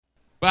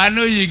But I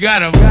know you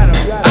got them.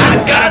 I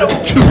got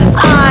them too.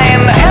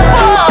 I'm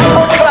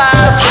upper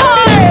class,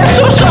 high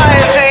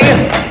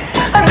society,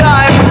 and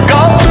I'm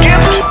God's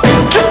gift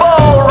to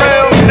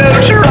ballroom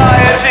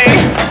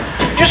notoriety.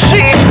 You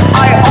see,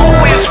 I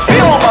always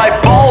fill my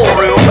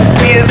ballroom.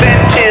 The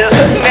event is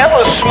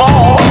never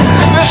small.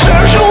 The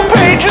social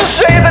pages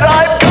say that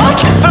I've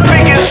got the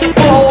biggest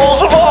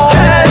balls of all.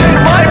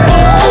 And my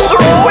balls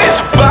are always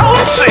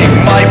bouncing.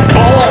 My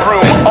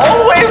ballroom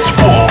always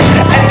full.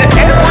 And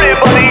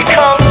everybody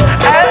comes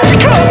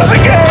and comes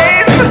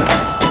again.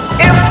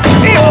 If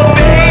your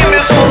name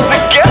is on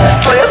the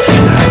guest list,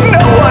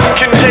 no one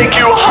can take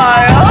you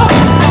higher.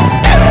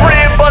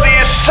 Everybody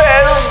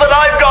says that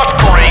I've got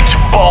great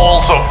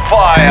balls of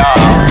fire.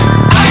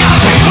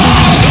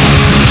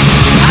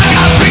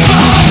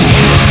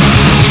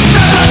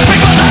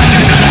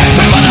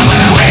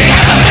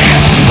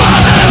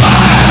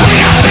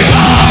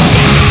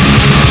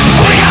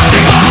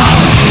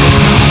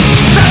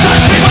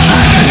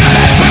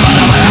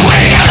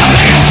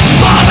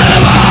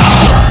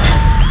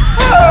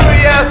 Oh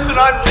yes, and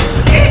I'm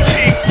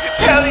itching to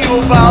tell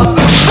you about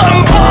them.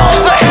 Some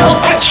balls are held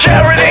for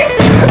charity,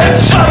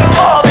 and some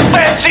balls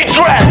fancy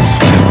dress.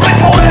 But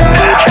when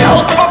they're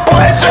held for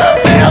pleasure,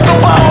 they're the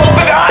balls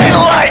that I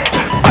like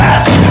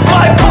best.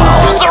 My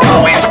balls are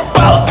always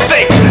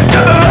bouncing to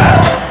the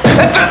left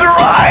and to the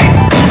right.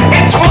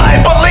 It's my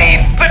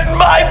belief that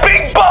my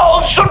big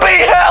balls should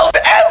be held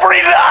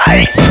every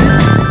night.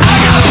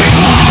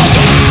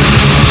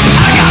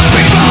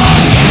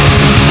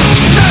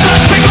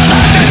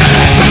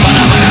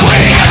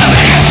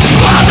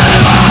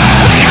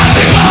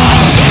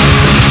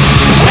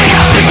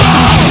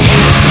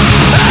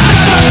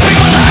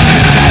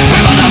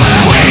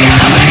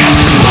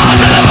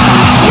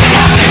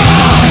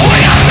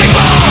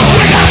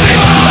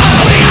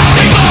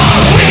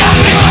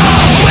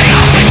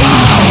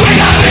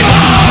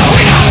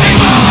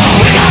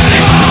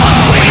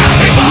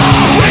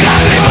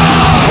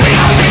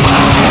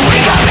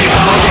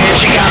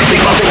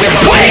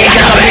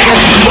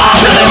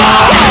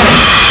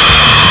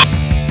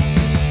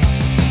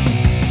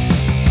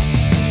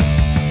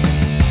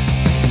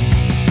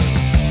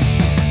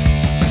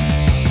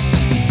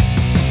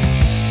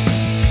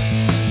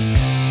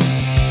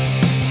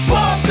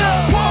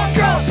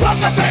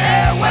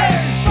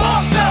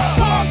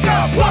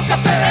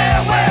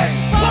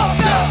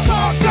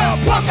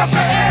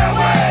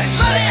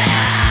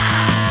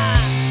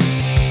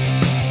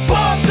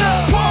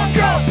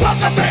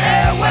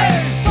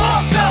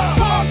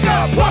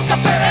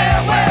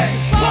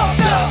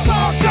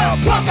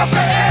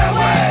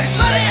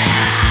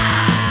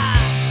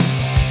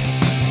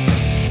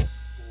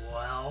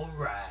 Well,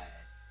 alright.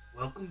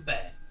 Welcome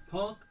back.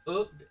 Punk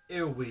Up the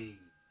Airwaves.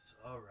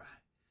 Alright.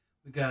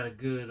 We got a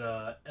good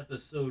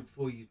episode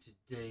for you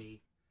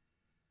today.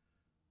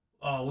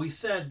 We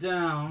sat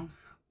down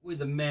with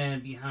the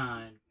man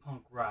behind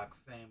Punk Rock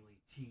Family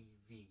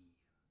TV,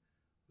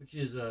 which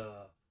is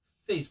a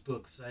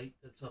Facebook site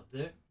that's up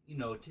there. You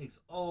know, it takes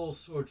all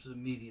sorts of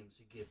mediums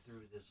to get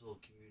through this little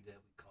community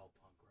that we call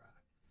punk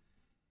rock.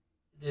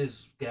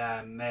 This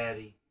guy,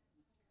 Matty,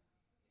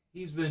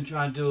 he's been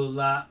trying to do a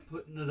lot,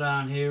 putting it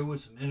on here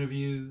with some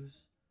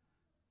interviews,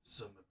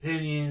 some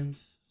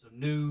opinions, some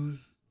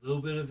news, a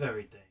little bit of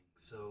everything.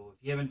 So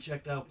if you haven't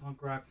checked out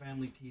Punk Rock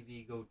Family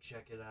TV, go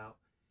check it out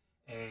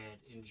and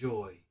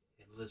enjoy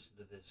and listen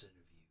to this interview.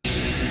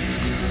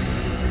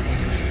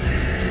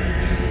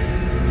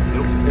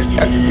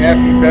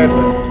 Matthew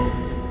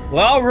Bedlion.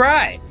 Well, all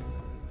right.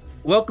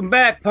 Welcome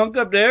back, Punk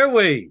Up the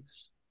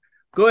Airwaves.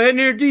 Go ahead and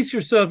introduce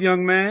yourself,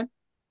 young man.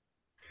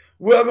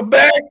 Welcome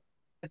back.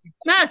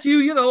 Not you,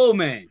 you're the old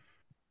man.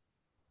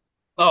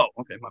 Oh,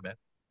 okay, my bad.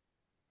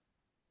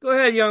 Go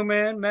ahead, young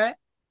man, Matt.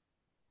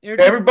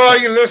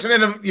 Everybody, you're listening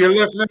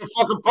to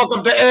fucking Punk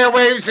Up the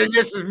Airwaves, and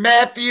this is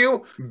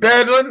Matthew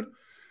Bedlion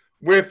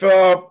with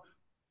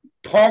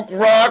Punk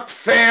Rock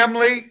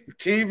Family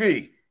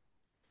TV.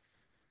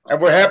 And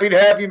we're happy to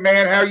have you,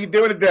 man. How are you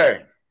doing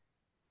today?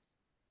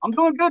 I'm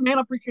doing good, man.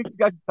 I appreciate you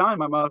guys'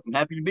 time. I'm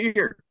happy to be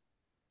here.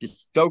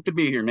 Just stoked to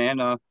be here,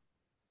 man.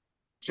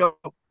 So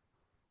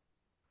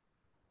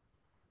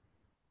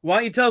why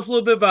don't you tell us a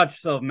little bit about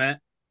yourself, Matt?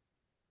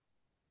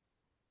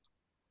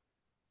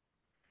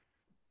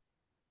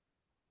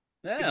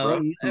 Yeah,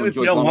 if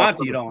you don't want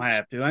to, you don't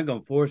have to. I ain't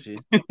gonna force you.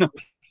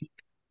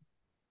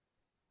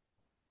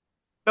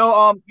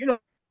 So,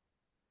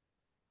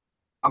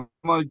 I'm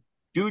a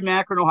dude in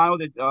Akron, Ohio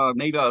that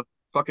made a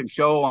fucking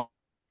show on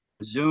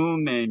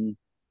Zoom, and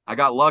I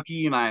got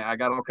lucky, and I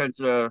got all kinds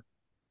of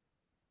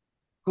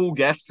cool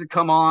guests to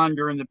come on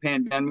during the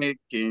pandemic,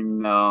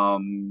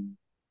 and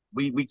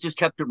we just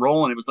kept it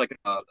rolling. It was like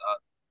a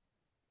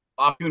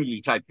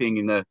opportunity type thing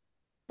in the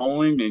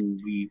rolling,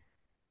 and we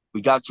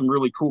got some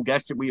really cool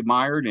guests that we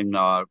admired, and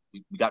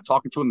we got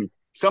talking to them. And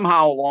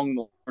somehow along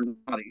the line,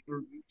 how to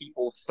interview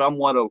people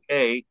somewhat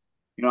okay.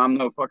 You know, I'm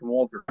no fucking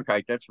Walter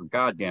Cronkite, that's for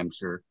goddamn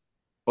sure.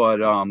 But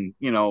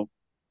you know,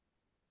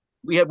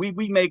 we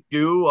make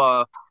do.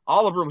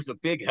 Oliver was a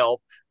big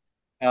help.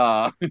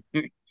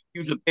 he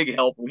was a big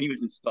help when he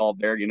was installed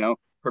there.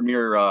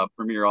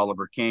 Premier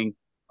Oliver King.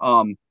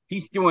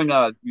 He's doing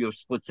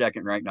split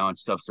second right now and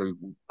stuff. So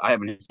I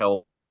haven't his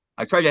help.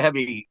 I tried to have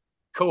a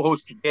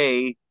co-host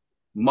today.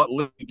 Mutt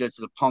Lee does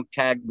the Punk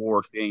Tag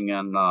War thing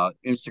on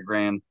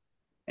Instagram,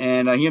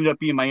 and he ended up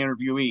being my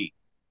interviewee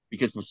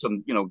because of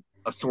some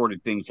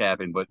assorted things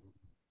happened. But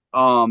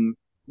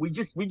we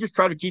just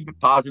try to keep it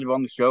positive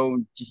on the show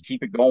and just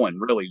keep it going.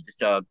 Really,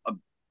 just a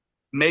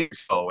mega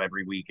show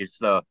every week is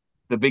the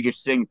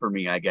biggest thing for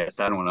me. I guess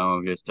I don't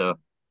know, just keep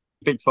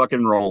it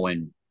fucking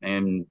rolling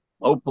and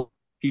hope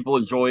people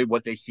enjoy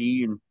what they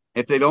see, and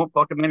if they don't,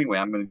 fuck them anyway.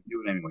 I'm going to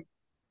do it anyway.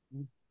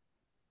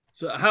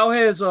 So, how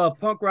has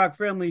Punk Rock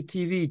Family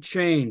TV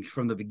changed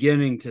from the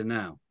beginning to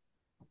now?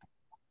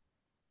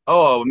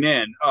 Oh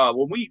man,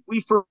 when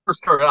we first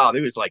started out,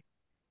 it was like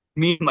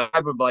me and my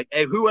wife would be like,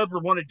 hey, whoever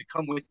wanted to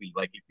come with me,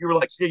 like if you were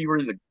like, say you were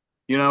in the,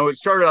 it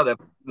started out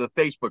the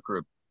Facebook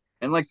group,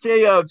 and like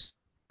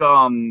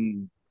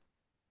um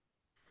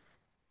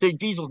say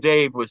Diesel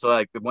Dave was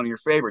like one of your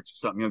favorites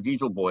or something,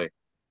 Diesel Boy,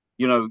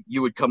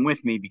 you would come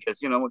with me because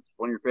it's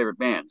one of your favorite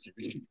bands.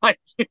 Like,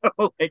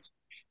 like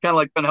kind of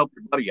like trying to help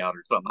your buddy out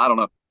or something. I don't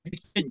know. I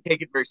just didn't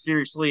take it very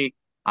seriously.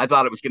 I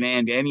thought it was going to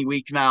end any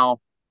week now.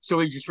 So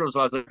he just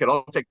realized, like,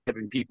 I'll take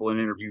 7 people and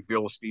interview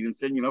Bill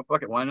Stevenson.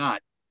 Fuck it, why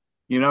not?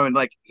 And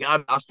like,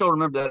 I still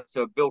remember that.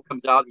 So Bill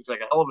comes out. He's like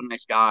a hell of a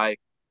nice guy,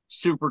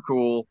 super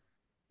cool.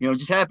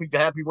 Just happy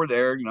we're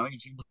there. And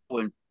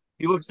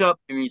he looks up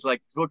and he's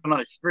looking on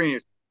his screen.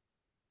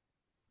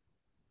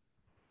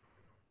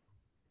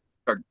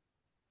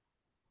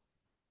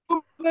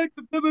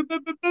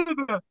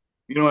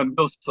 And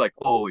Bill's like,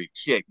 holy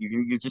shit,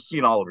 you just see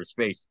it all over his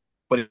face.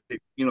 But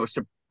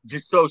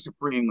just so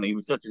supremely, he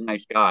was such a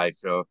nice guy.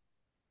 So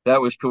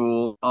that was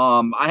cool.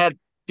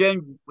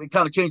 We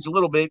kind of changed a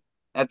little bit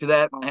after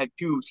that. I had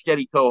 2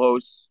 steady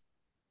co-hosts,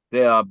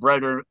 the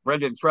Brenda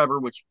and Trevor,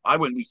 which I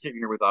wouldn't be sitting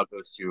here without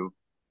those 2.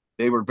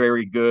 They were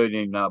very good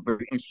and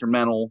very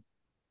instrumental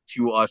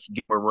to us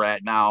get where we're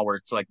at now, where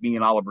it's like me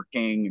and Oliver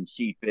King and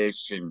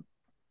Seafish and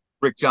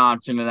Rick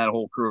Johnson and that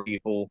whole crew of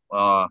people.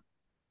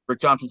 Rick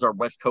Johnson's our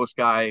West Coast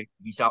guy.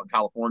 He's out in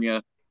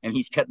California, and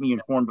he's kept me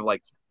informed of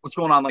like what's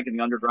going on like in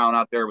the underground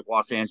out there with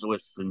Los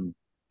Angeles and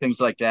things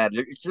like that.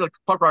 It's like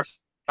punk rock's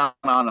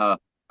on a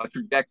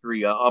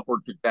trajectory,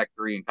 upward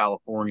trajectory in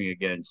California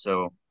again.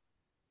 So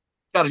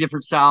got a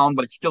different sound,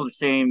 but it's still the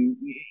same.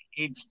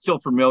 It's still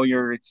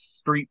familiar. It's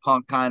street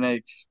punk kind of.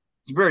 It's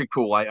very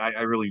cool.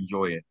 I really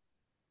enjoy it.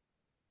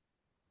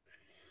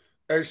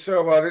 Hey,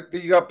 so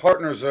you got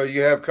partners,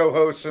 you have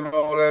co-hosts and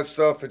all that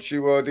stuff that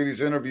you do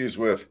these interviews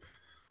with.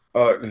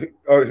 Who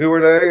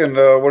are they, and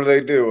what do they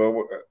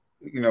do?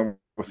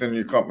 Within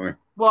your company.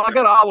 Well, I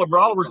got Oliver.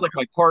 Oliver's like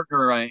my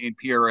partner in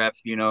PRF.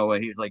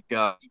 He's like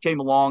he came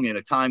along at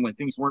a time when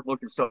things weren't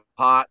looking so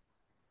hot,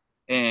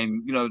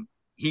 and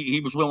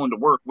he was willing to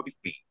work with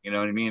me. You know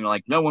what I mean?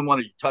 Like no one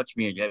wanted to touch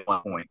me at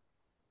one point,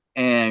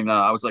 and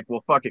I was like,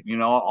 well, fuck it.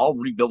 I'll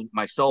rebuild it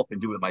myself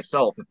and do it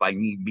myself if I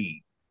need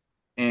be.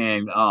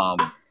 And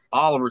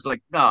Oliver's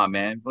like, nah,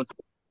 man, let's.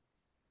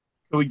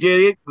 So we did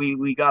it.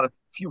 We got a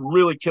few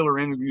really killer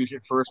interviews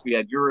at first. We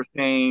had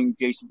Urethane,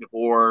 Jason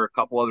DeVore, a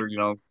couple other,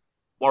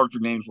 larger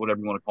names, whatever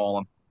you want to call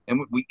them.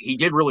 And he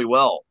did really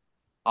well.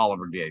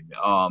 Oliver did.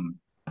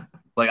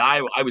 Like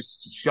I was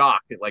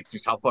shocked at like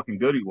just how fucking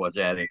good he was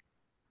at it.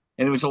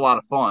 And it was a lot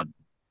of fun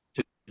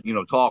to,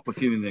 talk with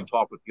him and then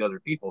talk with the other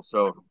people.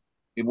 So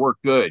it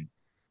worked good.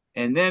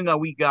 And then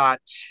we got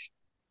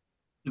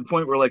to the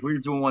point where like we were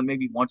doing one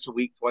maybe once a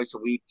week, twice a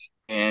week.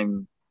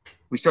 And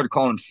we started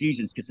calling them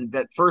seasons because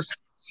that first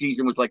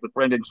season was like with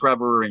Brendan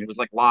Trevor and it was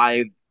like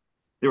live.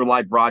 They were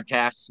live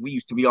broadcasts. We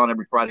used to be on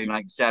every Friday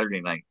night and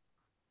Saturday night.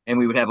 And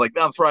we would have like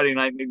on Friday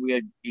night, maybe we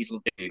had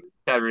Diesel Dave.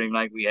 Saturday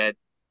night, we had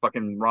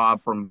fucking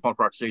Rob from Punk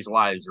Rock Saves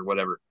Lives or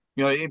whatever.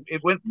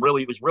 It was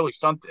really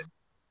something.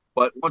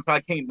 But once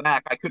I came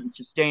back, I couldn't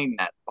sustain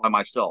that by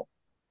myself.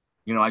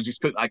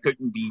 I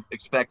couldn't be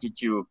expected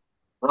to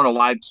run a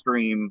live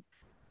stream,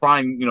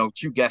 find,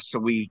 2 guests a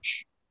week,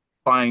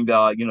 find,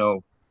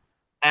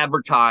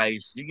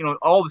 advertise,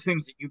 all the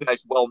things that you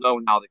guys well know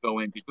now that go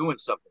into doing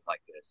something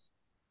like this.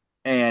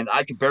 And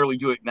I can barely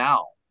do it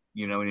now.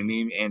 You know what I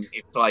mean? And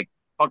it's like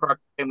Punk Rock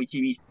Family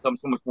TV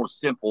becomes so much more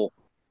simple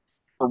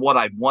for what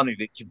I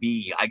wanted it to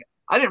be. I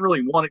didn't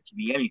really want it to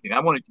be anything. I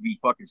wanted it to be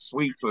fucking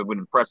sweet so it would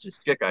impress this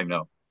chick I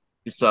know.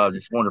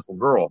 This wonderful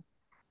girl.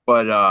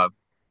 But what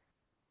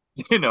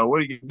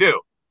are you gonna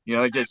do?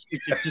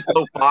 It's just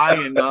lo-fi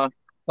and kind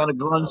of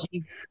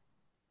grungy.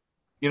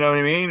 You know what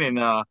I mean?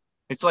 And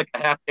it's like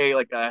a half day,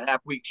 like a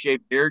half week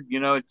shaved beard.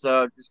 It's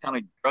just kind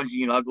of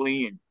grungy and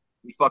ugly, and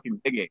we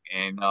fucking dig it.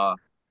 And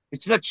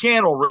it's a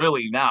channel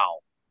really now,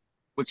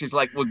 which is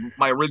like what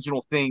my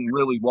original thing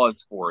really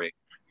was for it.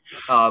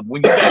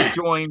 When you guys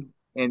joined,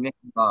 and then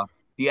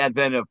the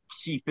advent of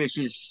Sea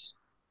Fish's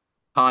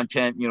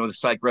content, the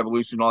Psych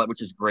Revolution, and all that,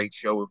 which is a great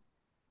show,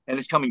 and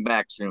it's coming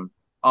back soon.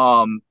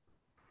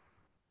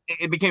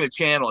 It became a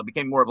channel. It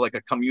became more of like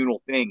a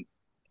communal thing.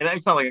 And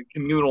it's not like a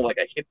communal, like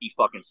a hippie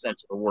fucking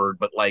sense of the word,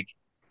 but like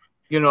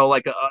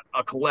like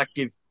a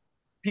collective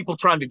people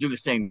trying to do the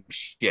same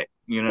shit.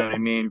 You know what I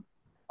mean?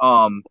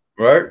 Um,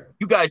 Right.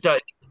 you guys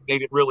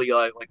made it really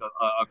like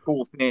a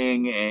cool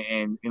thing,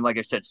 and like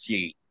I said,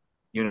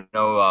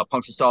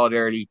 Punks of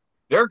Solidarity,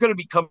 they're going to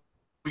be coming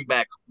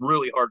back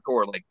really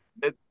hardcore. Like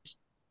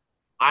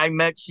I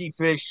met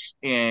Seafish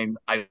and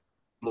I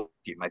loved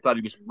him. I thought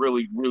he was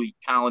really, really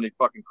talented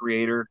fucking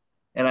creator,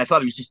 and I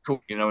thought he was just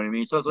cool. You know what I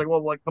mean? So I was like,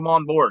 well, like come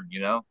on board,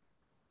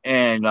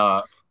 and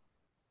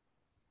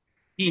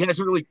he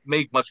hasn't really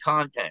made much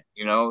content.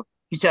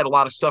 He's had a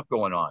lot of stuff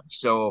going on,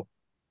 so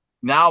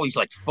now he's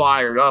like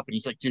fired up and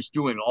he's like just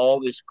doing all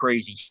this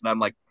crazy shit. And I'm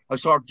like, I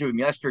was talking to him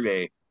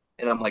yesterday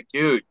and I'm like,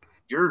 dude,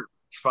 you're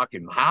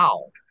fucking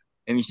how?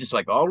 And he's just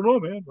like, I don't know,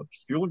 man. I'm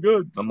just feeling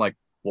good. I'm like,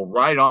 well,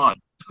 right on.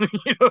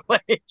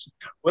 Like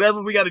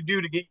whatever we got to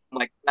do to get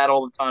like that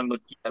all the time,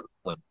 let's keep that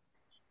going.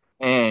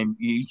 And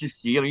he's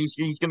just,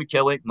 he's gonna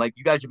kill it. And like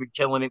you guys have been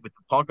killing it with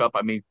the punk up.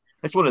 I mean,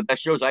 that's one of the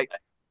best shows.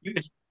 You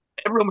guys,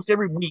 almost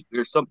every week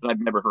there's something I've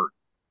never heard.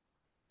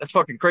 That's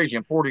fucking crazy.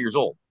 I'm 40 years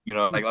old.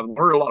 Like I've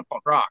heard a lot of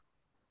punk rock.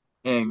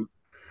 And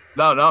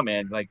no,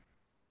 man, like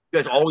you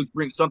guys always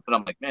bring something.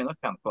 I'm like, man, that's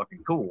kind of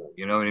fucking cool.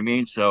 You know what I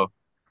mean? So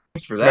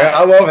thanks for Man, that.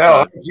 I love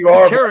how hyped you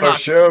are Terror about our Knock-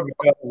 show.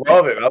 Man. I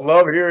love it. I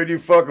love hearing you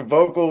fucking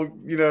vocal.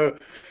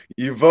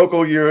 You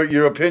vocal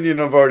your opinion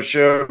of our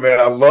show, man.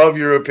 I love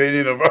your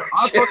opinion of our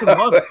I show. fucking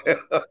love it.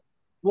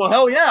 Well,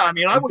 hell yeah. I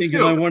mean, I I would think too.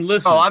 you might want to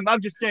listen. No,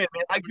 I'm just saying,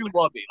 man. I do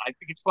love it. I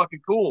think it's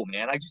fucking cool,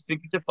 man. I just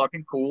think it's a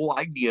fucking cool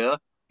idea.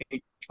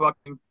 It's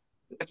fucking.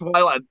 That's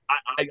why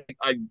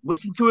I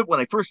listened to it when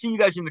I first seen you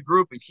guys in the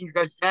group and seen you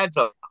guys' ads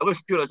up. I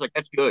listened to it. I was like,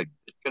 that's good.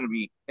 It's gonna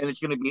be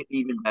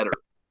even better.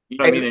 You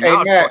know what I mean? And Hey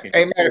now Matt,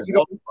 it's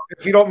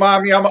if you don't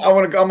mind me, I'm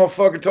gonna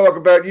fucking talk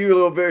about you a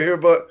little bit here,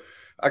 but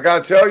I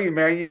gotta tell you,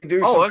 man, you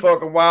do some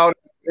fucking wild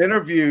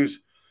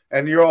interviews,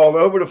 and you're all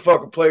over the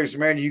fucking place,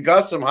 man. You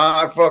got some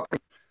high fucking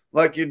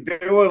like you're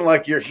doing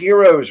like your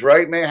heroes,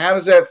 right, man? How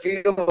does that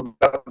feel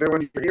about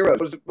doing your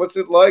heroes? What's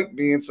it like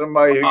being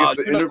somebody who gets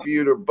to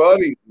interview their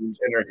buddies and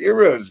their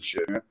heroes and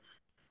shit, man?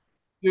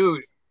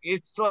 dude,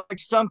 it's like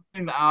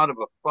something out of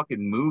a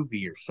fucking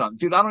movie or something,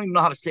 dude. I don't even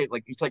know how to say it.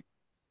 Like it's like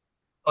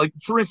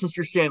for instance,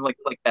 you're saying like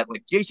that.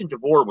 Like Jason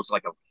DeVore was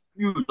like a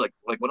huge like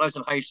when I was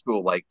in high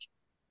school, like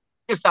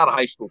just out of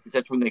high school because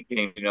that's when they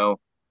came.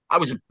 I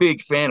was a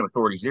big fan of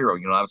Authority Zero.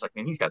 I was like,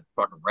 man, he's got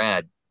fucking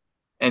rad.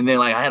 And then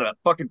like I had a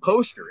fucking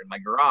poster in my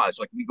garage.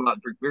 Like we go out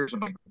and drink beers,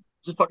 and I'm like,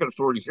 it's a fucking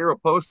Authority Zero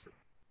poster,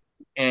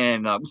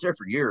 and I was there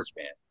for years,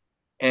 man.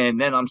 And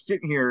then I'm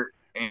sitting here,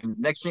 and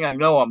next thing I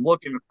know, I'm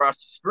looking across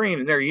the screen,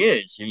 and there he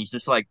is, and he's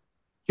just like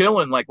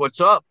chilling, like,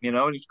 "What's up?" And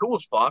he's cool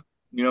as fuck.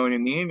 You know what I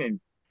mean? And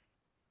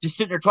just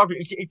sitting there talking.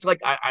 It's like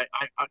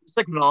it's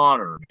like an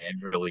honor, man.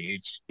 Really,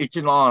 it's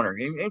an honor,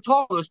 and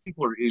talking to those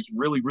people is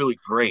really really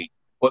great.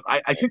 But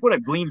I think what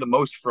I've gleaned the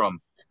most from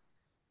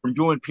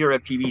doing PRF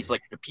TV is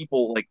like the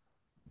people like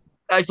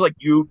guys like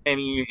you,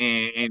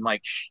 Penny, and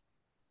like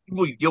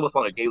people you deal with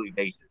on a daily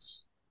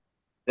basis.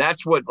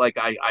 That's what like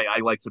I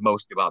like the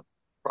most about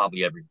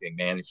probably everything,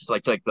 man. It's just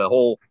like the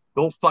whole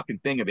fucking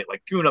thing of it.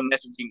 Like Tuna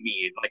messaging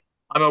me, and, like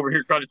I'm over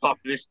here trying to talk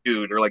to this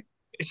dude, or like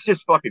it's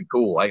just fucking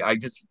cool.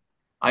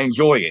 I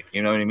enjoy it.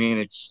 You know what I mean?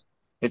 It's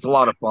a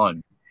lot of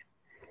fun.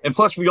 And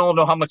plus, we all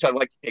know how much I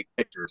like to take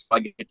pictures. I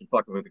get to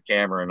fucking with the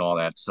camera and all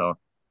that. So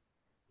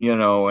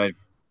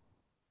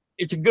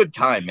it's a good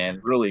time, man.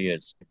 It really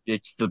is.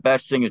 It's the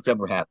best thing that's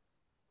ever happened,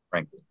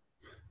 frankly.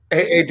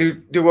 Hey,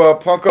 do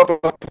punk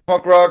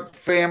rock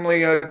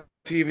family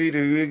TV?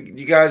 Do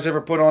you guys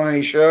ever put on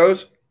any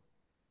shows?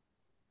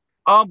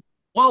 Um,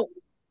 well,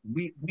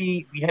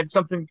 we had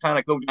something kind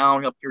of go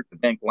down up here at the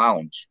Bank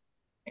Lounge,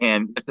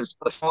 and it's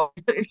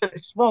a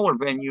smaller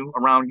venue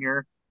around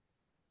here.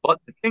 But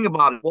the thing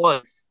about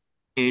it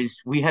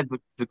is we had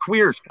the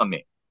queers come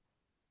in,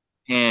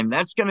 and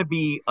that's going to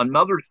be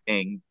another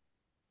thing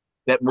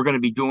that we're going to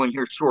be doing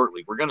here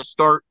shortly. We're going to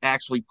start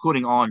actually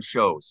putting on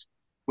shows,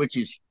 which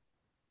is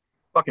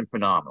fucking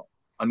phenomenal.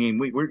 I mean,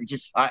 we're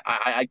just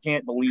I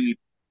can't believe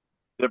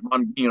that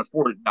I'm being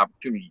afforded the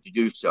opportunity to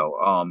do so.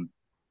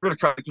 We're gonna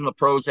try to do the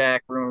Prozac,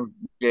 we're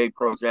gonna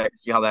Prozac,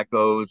 see how that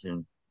goes,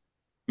 and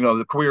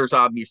the queers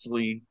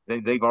obviously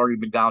they've already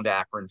been down to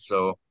Akron,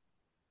 so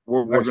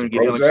we're Nice, gonna the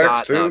give them a Prozacs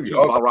shot. too. Cheers,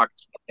 Awesome. Bottle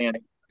Rockets fan.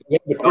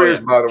 The queers,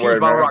 by the way, Cheers,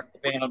 Bottle man. Rockets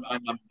fan. I'm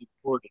looking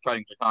forward to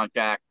trying to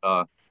contact.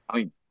 I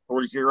mean,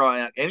 40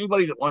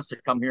 anybody that wants to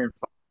come here and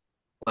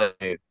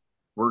play,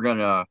 we're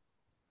gonna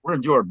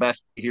do our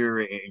best here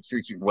and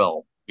treat you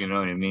well. You know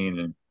what I mean?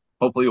 And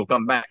hopefully you'll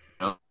come back.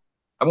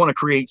 I want to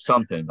create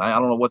something. I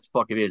don't know what the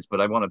fuck it is,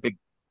 but I want a big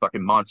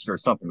fucking monster or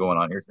something going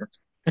on here.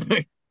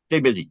 Stay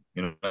busy.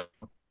 Hey,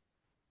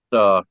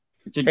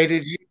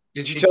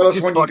 did you tell us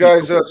when you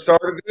guys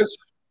started this?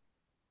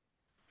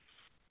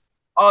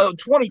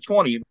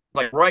 2020,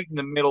 like right in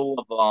the middle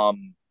of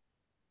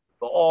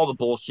all the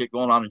bullshit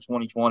going on in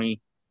 2020.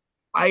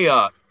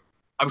 I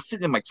was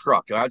sitting in my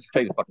truck, and I'll just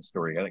tell you the fucking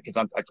story because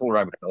I told her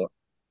I would tell her.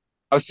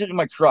 I was sitting in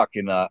my truck,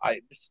 and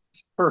this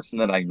person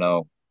that I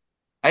know,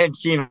 I hadn't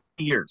seen him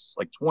in years,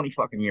 like 20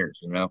 fucking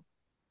years,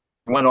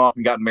 went off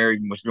and got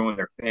married and was doing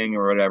their thing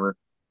or whatever.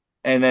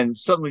 And then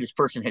suddenly this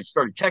person had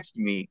started texting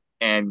me,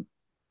 and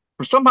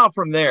somehow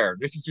from there,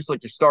 this is just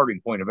like the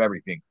starting point of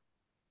everything.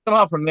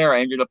 Somehow from there,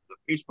 I ended up in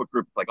a Facebook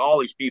group with like all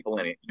these people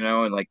in it,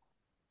 and like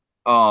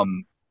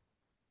um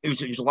it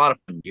was a lot of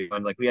fun,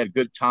 and like we had a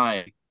good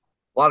time.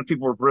 A lot of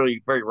people were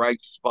really very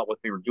righteous about what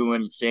they were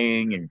doing and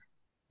saying, and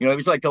it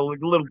was like a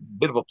little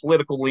bit of a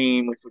political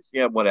lean, which was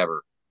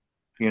whatever.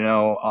 You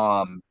know,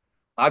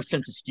 I've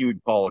since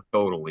eschewed Paul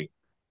totally.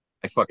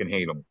 I fucking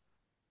hate him.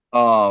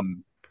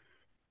 Um,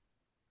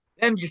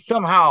 and just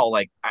somehow,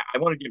 like, I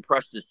wanted to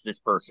impress this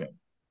person.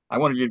 I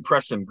wanted to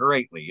impress him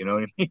greatly. You know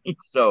what I mean?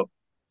 So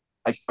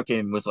I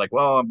fucking was like,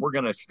 well, we're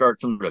gonna start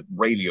some sort of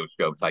radio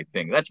show type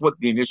thing. That's what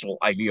the initial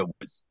idea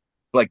was,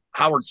 like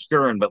Howard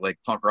Stern, but like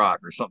punk rock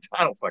or something.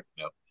 I don't fucking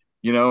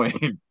know.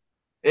 And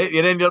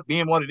it ended up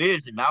being what it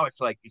is, and now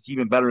it's like it's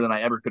even better than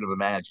I ever could have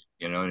imagined.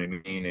 You know what I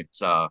mean?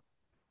 It's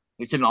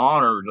an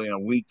honor,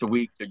 week to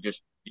week to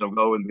just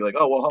go and be like,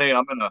 oh well, hey,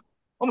 I'm gonna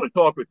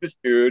talk with this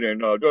dude,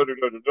 and da da da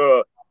da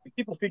da. And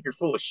people think you're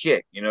full of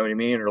shit. You know what I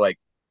mean? Or like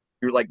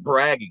you're like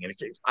bragging, and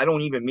I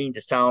don't even mean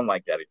to sound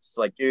like that. It's just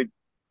like, dude,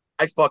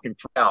 I fucking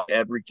proud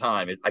every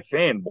time. I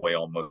fanboy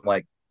almost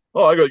like,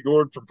 oh, I got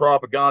Gordon from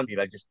Propaganda,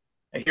 and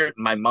I hear it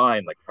in my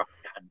mind like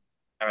Propaganda.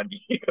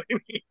 You know what I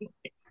mean?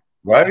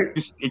 Right?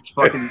 It's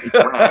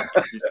rad.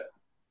 It's just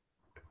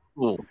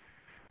cool.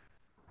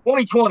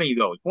 2020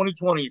 though.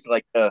 2020 is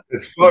like the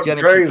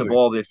genesis crazy. of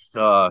all this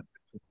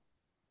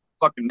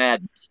fucking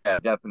madness. Yeah,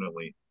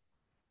 definitely.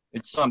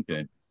 It's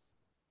something.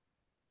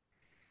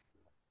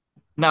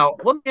 Now,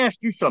 let me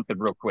ask you something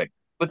real quick.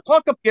 With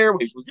Talk Up the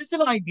Airwaves, was this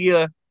an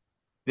idea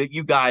that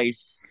you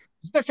guys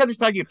had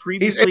this idea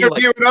previously? He's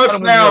interviewing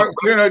us now,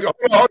 Tuna.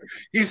 Hold on.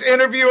 He's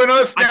interviewing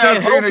us now,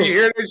 Tuna. You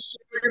hear this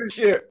shit? Look at this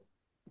shit.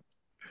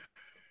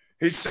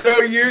 He's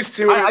so used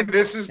to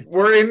it.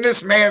 We're in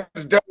this man's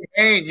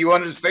domain. You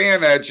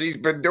understand that? She's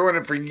been doing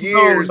it for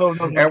years,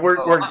 and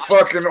we're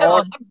fucking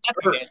on.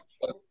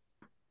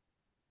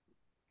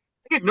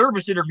 I get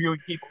nervous interviewing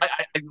people.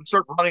 I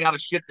start running out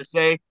of shit to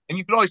say, and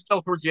you can always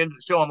tell towards the end of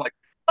the show, I'm like,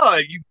 oh,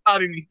 you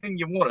got anything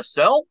you want to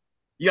sell?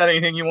 You got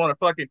anything you want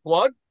to fucking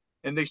plug?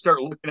 And they start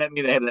looking at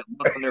me. They have that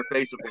look on their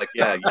face of like,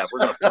 yeah, we're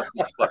gonna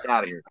fuck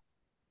out of here.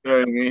 You know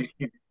what I mean?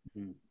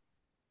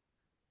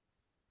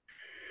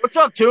 What's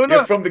up, Tuna?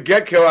 Yeah, from the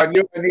get-go, I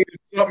knew I needed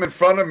something in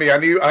front of me. I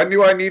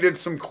knew I needed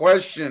some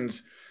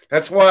questions.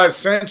 That's why I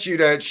sent you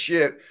that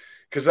shit,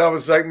 because I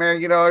was like,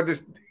 man, I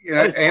just,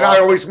 and awesome. I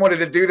always wanted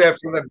to do that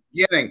from the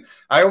beginning.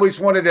 I always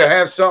wanted to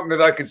have something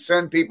that I could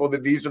send people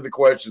that these are the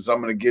questions I'm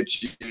going to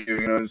get you.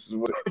 This is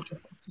what,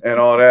 and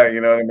all that.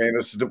 You know what I mean?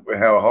 This is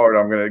how hard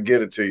I'm going to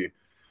get it to you.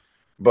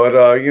 But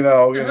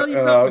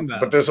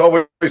but there's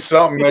always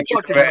something that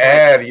you're going to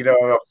add.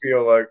 I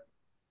feel like.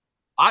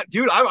 I'm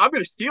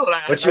gonna steal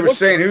it. But you were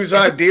saying whose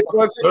idea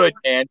was it? Good,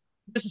 man.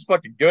 This is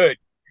fucking good.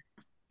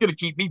 It's gonna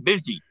keep me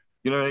busy.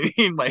 You know what I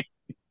mean? Like,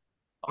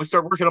 I'm gonna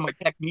start working on my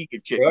technique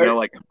and shit. Right.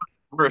 Like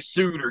wear a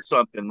suit or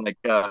something. Like,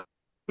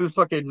 who's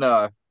fucking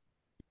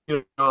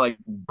like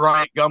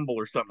Brian Gumble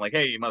or something. Like,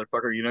 hey,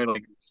 motherfucker,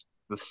 like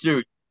the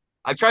suit.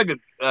 I tried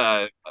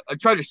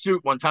a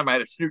suit one time. I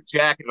had a suit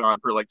jacket on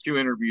for like 2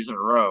 interviews in a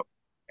row,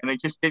 and they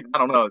just didn't. I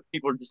don't know.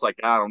 People are just like,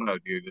 I don't know,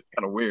 dude. It's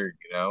kind of weird,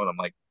 And I'm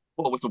like,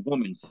 well, it was a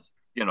woman's,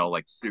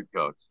 like suit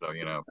coat. So,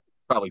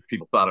 probably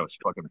people thought it was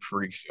a fucking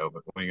freak show,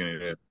 but what are you going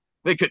to do?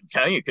 They couldn't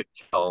tell. You could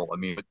tell. I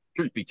mean, but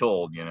truth be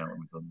told, it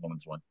was a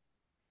woman's one.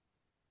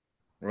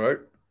 Right.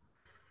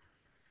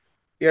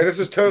 Yeah, this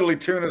is totally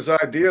Tuna's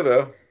idea,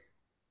 though.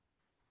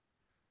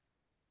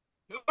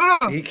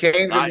 He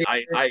came to me.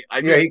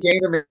 He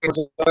came to me and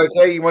was like,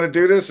 hey, you want to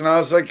do this? And I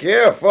was like,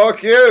 yeah,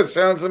 fuck yeah. It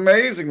sounds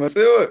amazing. Let's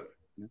do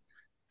it.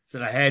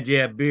 Said I had you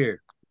have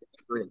beer.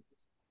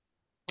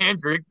 And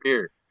drink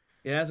beer.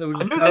 Yeah, so we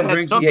just come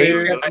drink some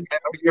beer,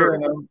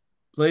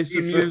 play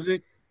some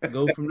music,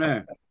 go from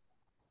there.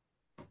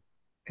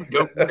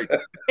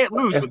 Can't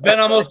lose. It's been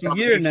almost a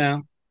year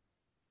now.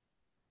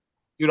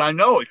 Dude, I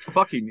know. It's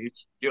I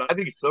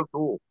think it's so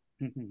cool.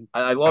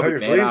 I love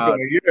it,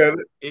 man.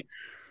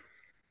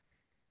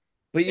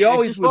 But you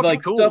always would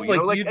like cool, stuff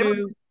like you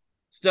do,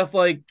 stuff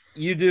like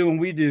you do and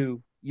we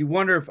do. You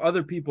wonder if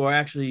other people are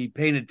actually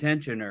paying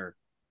attention or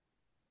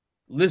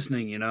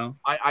listening,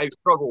 I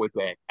struggle with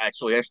that.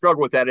 Actually, I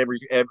struggle with that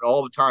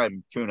all the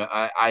time, Tuna.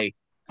 I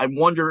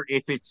wonder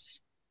if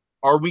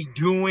are we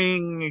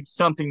doing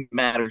something that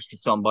matters to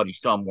somebody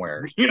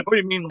somewhere? You know what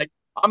I mean? Like,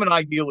 I'm an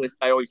idealist.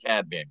 I always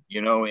have been,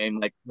 and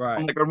like, right.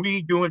 I'm like, are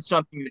we doing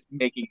something that's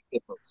making a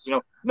difference?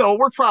 No,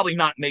 we're probably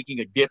not making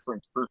a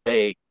difference per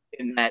se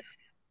in that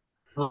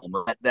room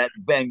or that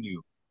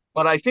venue.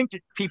 But I think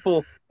that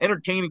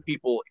entertaining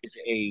people is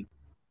a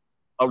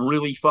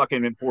really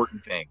fucking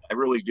important thing. I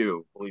really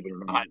do, believe it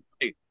or not.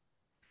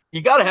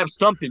 You got to have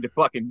something to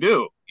fucking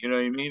do. You know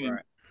what I mean?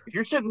 Right. If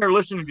you're sitting there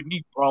listening to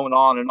me throwing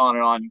on and on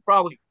and on, you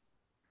probably,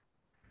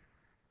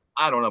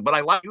 I don't know, but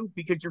I like you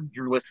because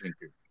you're listening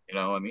to me. You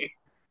know what I mean?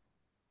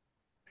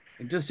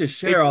 And just to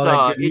share all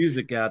that good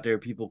music out there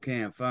people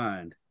can't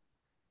find.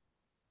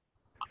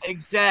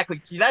 Exactly.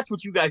 See, that's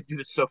what you guys do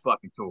that's so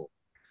fucking cool.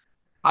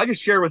 I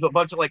just share with a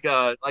bunch of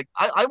I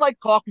like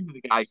talking to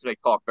the guys that I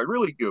talk to. I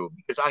really do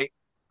because I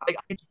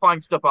get to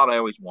find stuff out I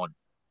always want.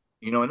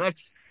 And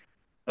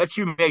that's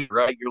human nature,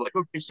 right? You're like,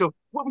 okay, so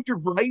what would your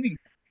writing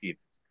be?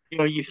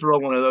 You throw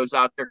one of those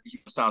out there because you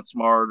sound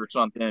smart or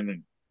something,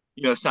 and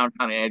sound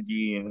kind of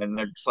edgy, and then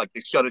they're just like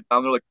they shut it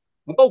down. They're like,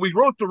 well, we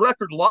wrote the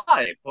record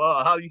live.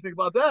 How do you think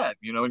about that?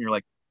 And you're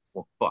like,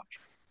 well, fuck,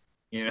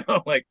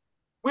 like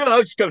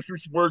I just gotta threw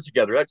some words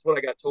together. That's what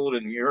I got told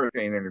in the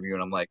Hurricane interview,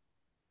 and I'm like,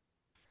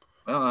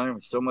 well, I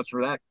have so much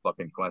for that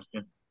fucking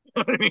question. You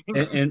know what I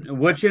mean? And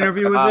which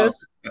interview was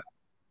this?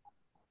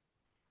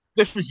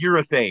 This was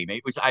urethane.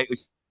 It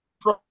was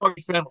from my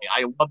family.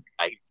 I love the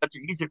guy.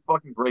 He's a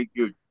fucking great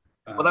dude.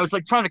 But I was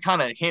like trying to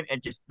kind of hint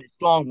at just the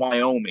song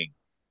Wyoming.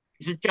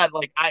 It's got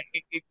like at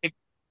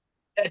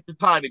the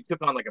time it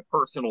took on like a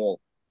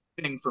personal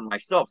thing for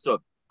myself. So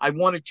I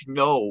wanted to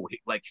know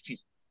like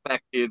his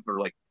perspective or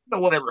like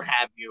whatever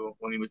have you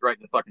when he was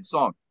writing the fucking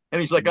song. And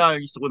he's like, I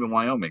used to live in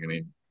Wyoming. I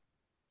mean,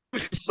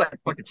 it's just like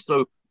fucking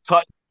so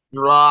cut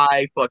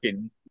dry,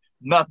 fucking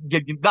not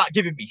giving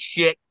me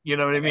shit. You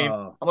know what I mean?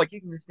 I'm like,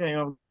 you can just give me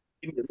a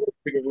little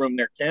bigger room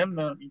there, Tim.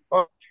 And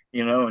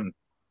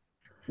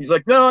he's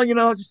like, no,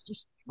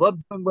 just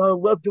loved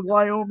the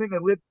Wyoming. I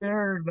lived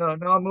there, and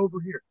now I'm over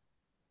here.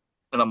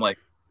 And I'm like,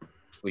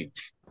 sweet.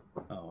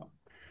 Oh.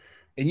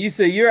 And you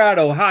say you're out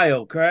of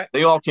Ohio, correct?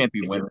 They all can't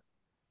be winners.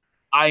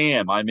 I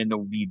am. I'm in the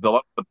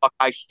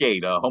Buckeye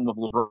State, home of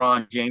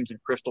LeBron James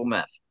and Crystal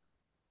Meth.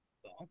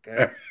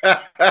 Okay.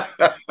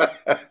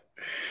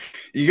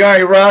 You got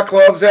any rock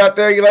clubs out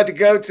there you like to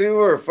go to,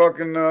 or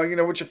fucking,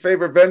 what's your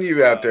favorite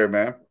venue out there,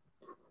 man?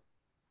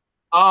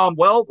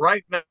 Well,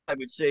 right now I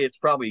would say it's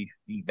probably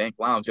the Bank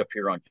Lounge up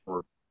here on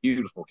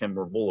beautiful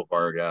Kimber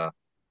Boulevard.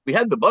 We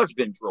had the Buzz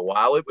Bin for a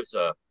while. It was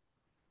a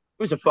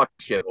fucking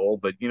shithole,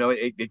 but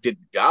it did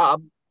the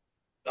job.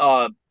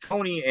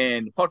 Tony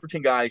and the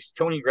Punkerton guys,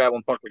 Tony Gravel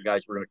and Punkerton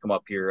guys were going to come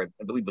up here.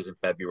 I believe it was in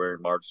February or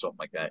March, something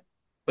like that.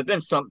 But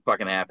then something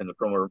fucking happened.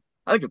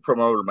 I think the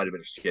promoter might have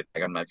been a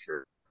shitbag. I'm not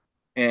sure.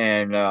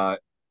 And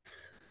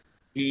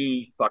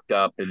he fucked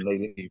up and they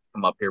didn't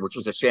come up here, which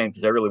was a shame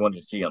because I really wanted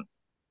to see him.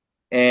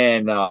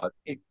 And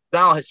it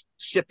now has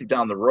shifted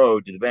down the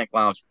road to the Bank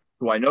Lounge,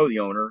 who I know the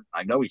owner.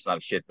 I know he's not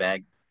a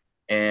shitbag.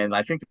 And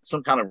I think it's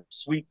some kind of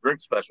sweet drink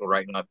special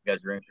right now if you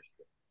guys are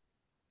interested.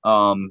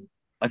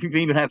 I think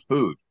they even have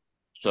food.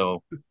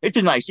 So it's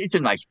a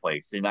nice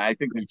place. And I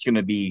think it's going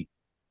to be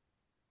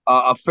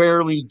a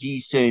fairly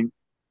decent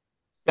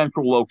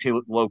central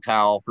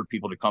locale for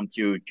people to come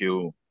to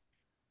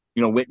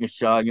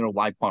witness,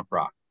 live punk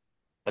rock.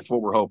 That's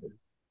what we're hoping.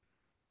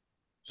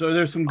 So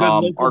there's some good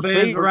local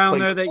bands around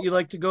there that you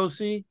like to go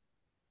see?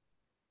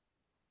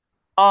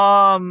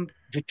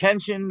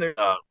 Detention, they're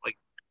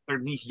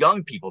these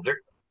young people.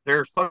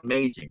 They're so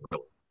amazing,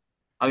 really.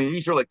 I mean,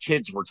 these are like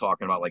kids we're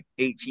talking about, like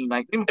 18,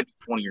 19, they might be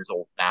 20 years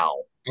old now.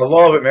 I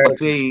love it, man.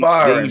 It's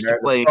inspiring, they used to man.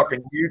 play, the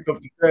fucking youth of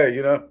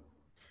today,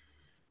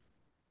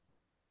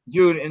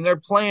 Dude, and they're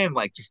playing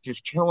like just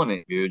killing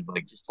it, dude.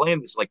 Like just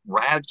playing this like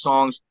rad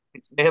songs.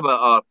 They have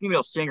a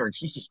female singer, and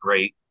she's just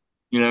great.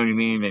 You know what I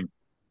mean? And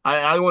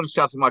I want to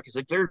shout them out because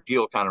like they're a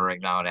deal kind of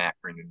right now in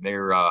Akron, and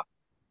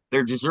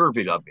they're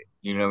deserving of it.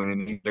 You know what I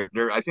mean?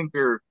 I think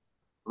they're a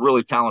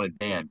really talented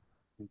band.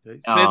 Okay.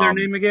 Say their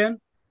name again.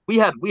 We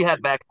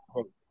had back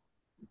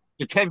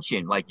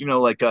detention, like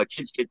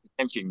kids get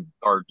detention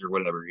cards or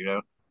whatever.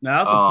 No,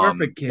 that's a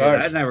perfect kid.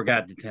 Nice. I never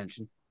got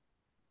detention.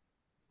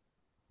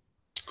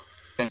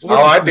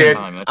 Oh, I did.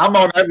 I'm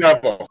on that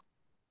level.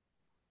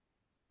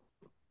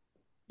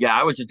 Yeah,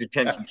 I was a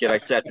detention kid. I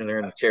sat in there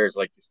in the chairs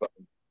like this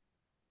fucking.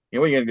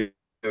 What are you gonna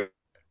do?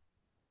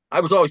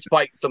 I was always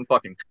fighting some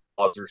fucking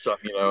cause or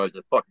something, as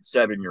a fucking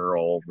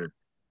 7-year-old.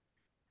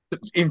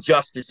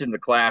 Injustice in the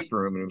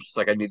classroom, and it was just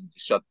like I needed to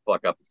shut the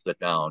fuck up and sit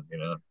down,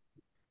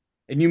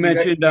 And you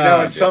mentioned,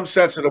 in some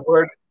sense of the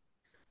word,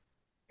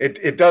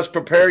 it does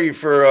prepare you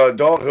for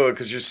adulthood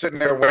because you're sitting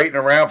there waiting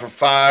around for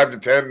 5 to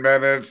 10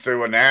 minutes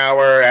to an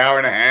hour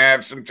and a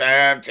half,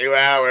 sometimes 2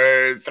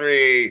 hours,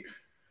 3,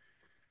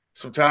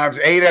 sometimes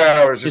 8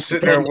 hours, just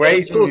sitting there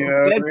waiting.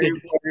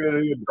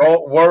 The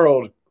adult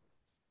world.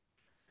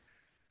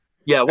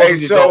 Yeah, welcome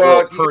to the adult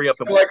world. Hurry up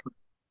and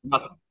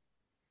nothing.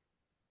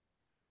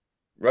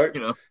 Right.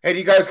 Hey, do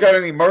you guys got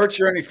any merch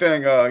or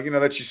anything,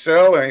 that you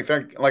sell?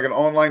 Anything like an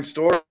online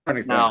store or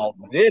anything? Now,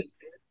 this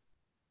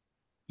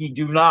you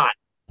do not,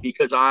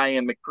 because I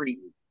am a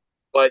cretin.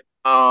 But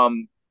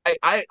I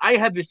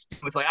have this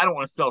with I don't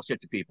want to sell shit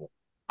to people.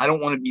 I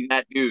don't want to be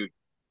that dude.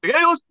 Like,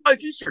 hey, let's buy a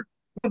t-shirt.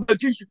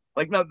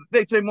 Like, no,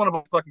 they say one of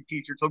our fucking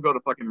t-shirts, they'll go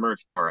to fucking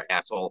merch or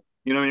asshole.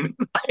 You know what I mean?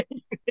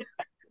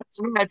 That's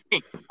what I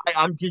think.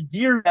 I'm just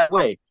geared that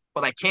way,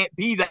 but I can't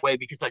be that way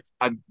because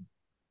I'm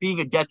being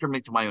a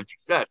detriment to my own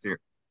success here.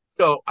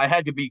 So I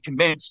had to be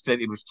convinced that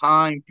it was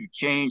time to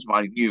change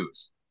my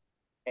views.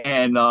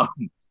 And so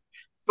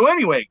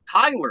anyway,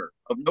 Tyler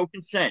of No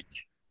Consent,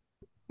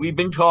 we've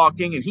been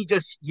talking, and he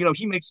just,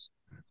 he makes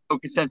No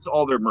Consent to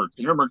all their merch,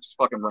 and their merch is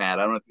fucking rad.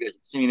 I don't know if you guys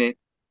have seen it.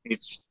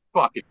 It's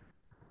fucking.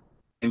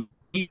 And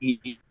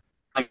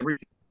I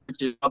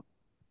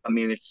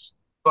mean, it's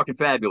fucking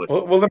fabulous.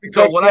 Well, let me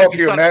So cut what you I off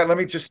here, decided, Matt. Let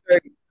me just say,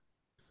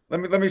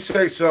 let me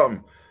say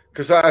something,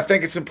 because I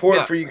think it's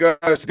important yeah, for you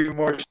guys to do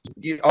more.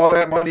 All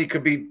that money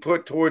could be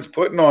put towards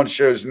putting on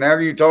shows. Now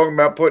you're talking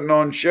about putting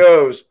on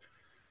shows.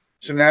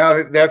 So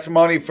now that's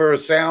money for a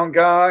sound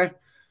guy.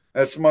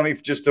 That's money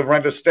just to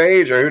rent a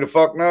stage, or who the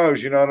fuck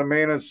knows? You know what I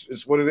mean?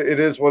 It's what it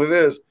is. What it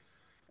is.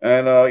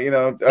 And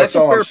that's that's a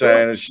all I'm fair point.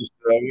 saying. It's just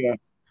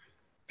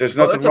there's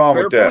No, nothing that's a wrong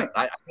with fair that.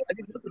 point. I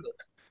didn't look at that.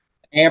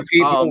 And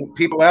Um,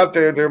 people out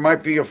there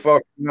might be a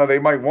fuck. They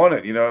might want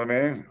it. You know what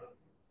I mean?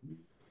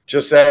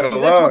 Just that see, that's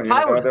what alone,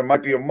 Tyler there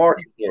might be a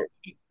market for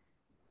it.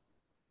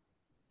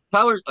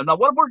 Tyler. Now,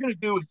 what we're going to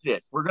do is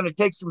this: we're going to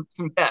take some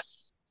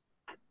guests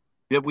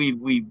that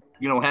we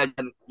had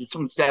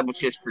some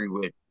established history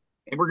with,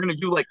 and we're going to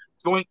do like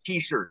joint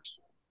T-shirts.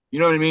 You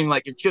know what I mean?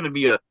 Like it's going to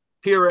be a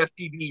Pure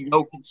FTB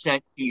no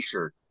consent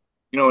T-shirt.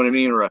 You know what I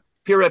mean? Or a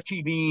Pure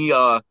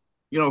FTB,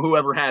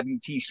 whoever have you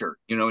T-shirt.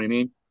 You know what I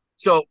mean?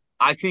 So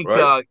I think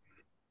Right?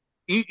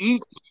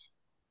 each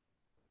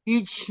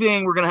each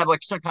thing we're going to have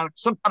like some kind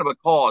of a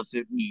cause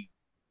that we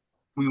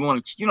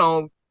want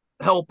to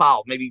help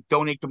out, maybe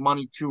donate the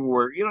money to,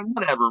 or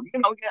whatever.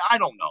 I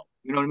don't know.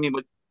 You know what I mean?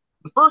 But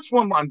the first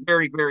one I'm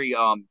very very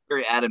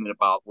adamant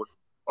about. We're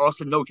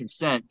also no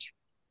consent.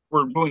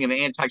 We're doing an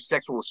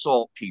anti-sexual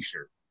assault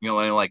T-shirt.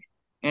 And like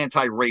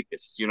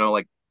anti-rapist.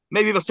 Like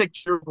maybe it'll say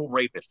curable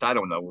rapist. I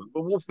don't know.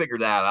 We'll figure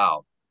that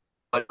out.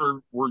 But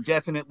we're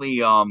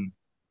definitely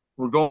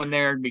we're going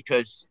there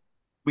because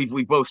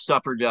we both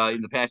suffered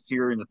in the past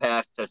year, in the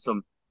past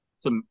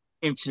some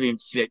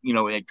incidents that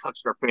had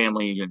touched our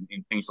family and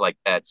things like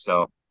that.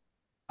 So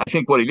I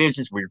think what it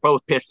is we're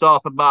both pissed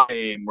off about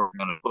it, and we're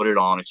gonna put it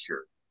on a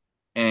shirt.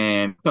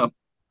 And I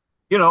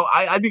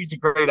think it's a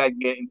great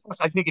idea, and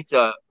plus I think it's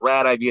a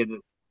rad idea that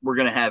we're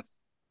gonna have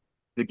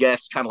the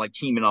guests kind of like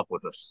teaming up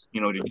with us,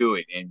 to do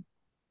it. And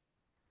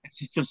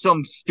it's just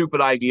some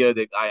stupid idea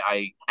that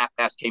I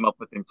half-ass came up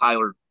with, and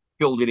Tyler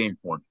filled it in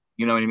for me.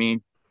 You know what I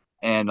mean?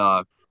 And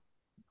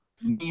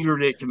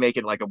needed it to make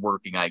it like a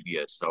working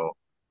idea. So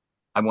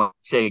I want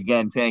to say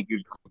again, thank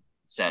you,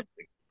 consent,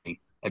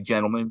 a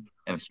gentleman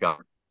and a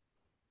scholar.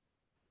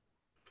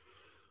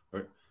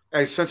 Right.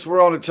 Hey, since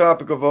we're on the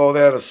topic of all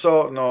that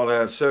assault and all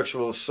that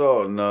sexual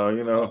assault, and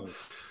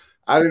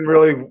I didn't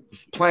really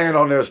plan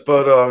on this,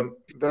 but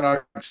then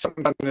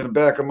something got in the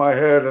back of my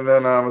head, and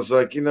then I was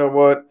like, you know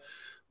what?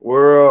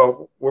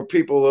 We're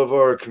people of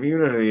our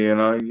community,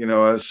 and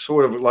as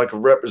sort of like a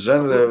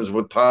representatives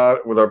with our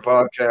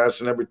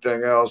podcasts and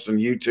everything else, and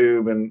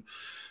YouTube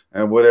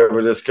and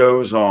whatever this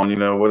goes on,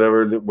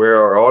 where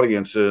our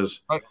audience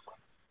is. Right.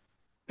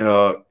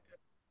 Uh,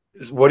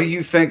 what do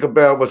you think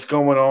about what's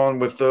going on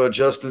with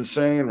Justin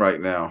Sane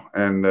right now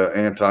and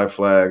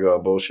anti-flag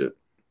bullshit?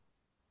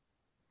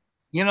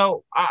 I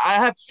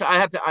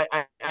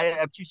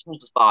have two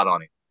schools of thought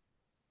on it.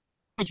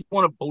 I just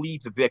want to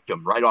believe the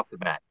victim right off the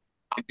bat.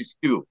 I just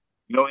do.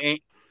 And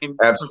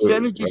Absolutely.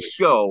 percentages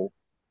show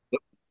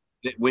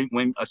that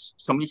when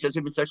somebody says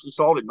they've been sexually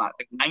assaulted, not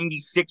like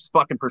 96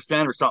 fucking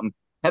percent or something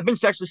have been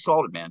sexually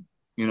assaulted, man.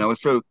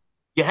 So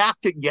you have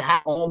to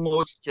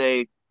almost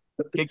say,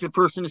 take the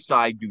person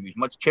aside, do as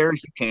much care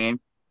as you can,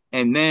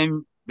 and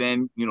then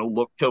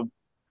look to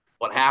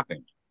what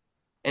happened.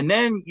 And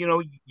then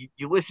you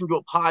listen to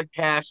a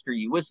podcast or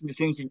you listen to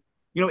things, and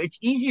it's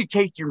easy to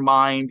take your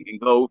mind and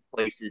go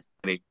places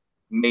that it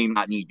may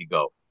not need to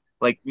go.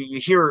 Like you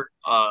hear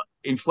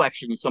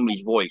inflection in somebody's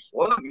voice,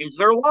 well, that means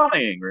they're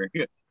lying, or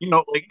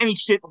like any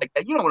shit like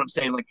that. You know what I'm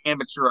saying? Like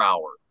amateur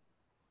hour.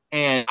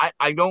 And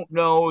I don't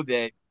know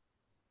that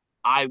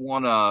I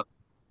want to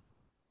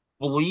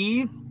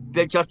believe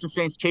that Justin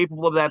Saint's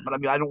capable of that, but I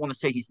mean, I don't want to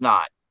say he's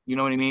not. You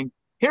know what I mean?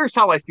 Here's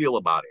how I feel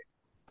about it.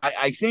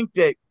 I think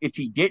that if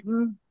he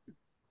didn't,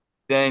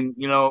 then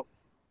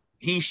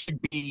he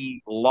should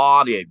be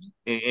lauded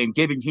and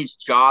given his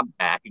job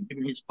back and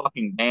given his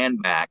fucking man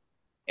back,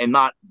 and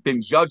not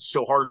been judged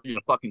so hard in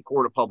a fucking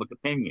court of public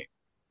opinion.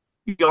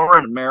 We are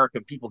in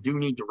America. People do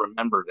need to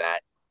remember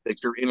that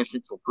you're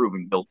innocent until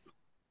proven guilty.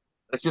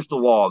 That's just the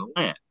law of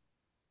the land.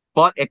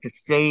 But at the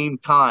same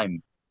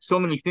time, so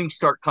many things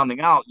start coming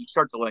out. You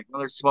start to like, well,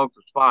 there's smoke,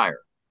 there's fire.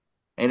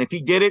 And if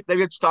he did it, they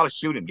just ought to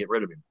shoot him, get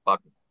rid of him.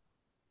 Fuck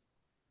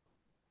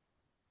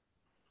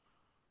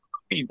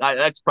him.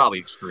 That's probably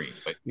extreme,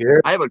 but Yeah.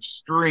 I have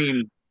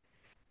extreme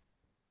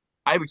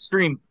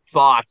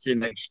thoughts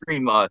and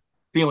extreme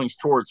feelings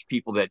towards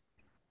people that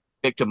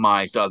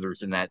victimize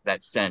others in that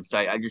sense.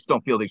 I just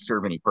don't feel they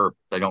serve any purpose.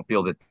 I don't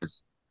feel that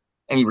there's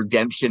any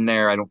redemption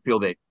there. I don't feel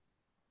that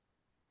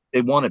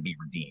they want to be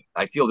redeemed.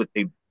 I feel that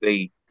they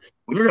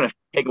when you're going to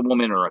take a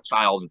woman or a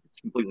child that's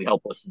completely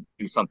helpless and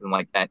do something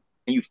like that,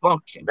 and you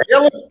function,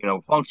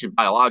 function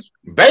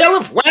biologically.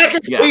 Bailiff, whack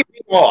its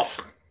people off.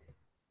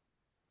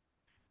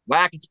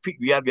 Whack its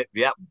people.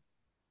 Yeah,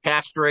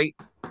 castrate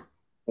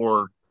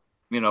or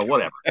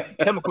whatever.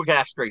 Chemical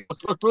castrate.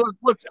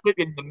 Let's get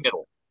in the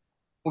middle.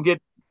 We'll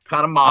get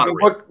kind of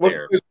moderate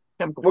there.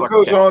 chemical What fucking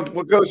goes death. on?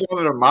 What goes on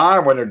in their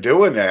mind when they're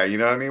doing that? You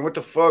know what I mean? What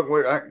the fuck?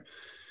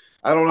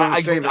 I don't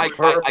understand the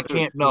purpose. I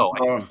can't know.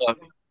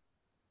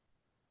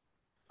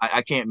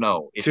 I can't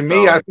know. To It's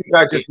me, I think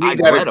I just need I've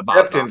that read about it.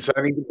 acceptance.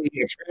 I need to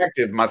be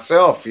attractive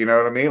myself. You know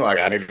what I mean? Like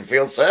I need to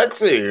feel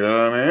sexy. You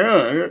know what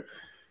I mean?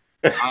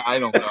 I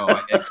don't know.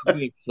 To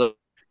me, it's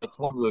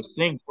one of those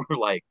things where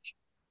like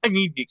I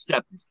need the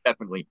acceptance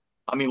definitely.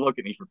 I mean, look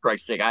at me for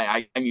Christ's sake.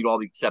 I need all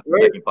the acceptance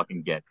I Right. can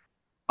fucking get.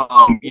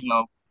 You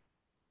know,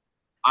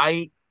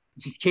 I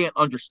just can't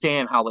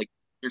understand how like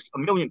there's a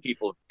million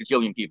people, a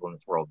gajillion people in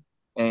this world,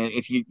 and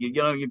if you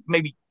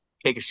maybe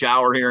take a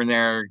shower here and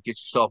there, get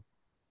yourself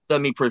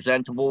semi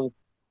presentable,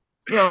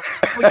 you're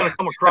gonna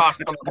come across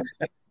something.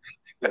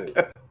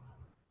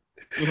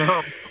 You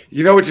know,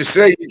 You know what you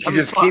say? You I can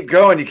mean, just fuck. keep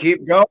going. You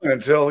keep going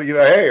until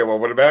hey, well,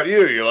 what about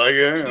you? You're like,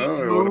 Keep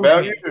what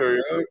about moving.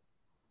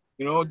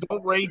 you?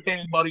 Don't rape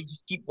anybody.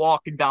 Just keep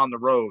walking down the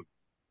road.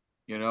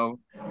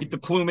 Get the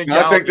plumage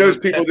I out. think those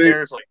The people chest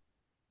hairs. Like,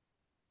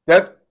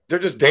 they're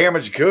just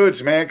damaged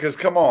goods, man. Because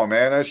come on,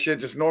 man, that shit.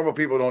 Just normal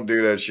people don't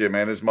do that shit,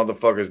 man. This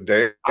motherfucker's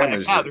damaged.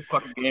 yeah, they're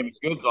fucking damaged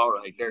goods, all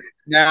right.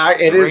 Now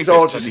it The is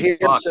all rapists. I just mean,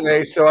 fuck.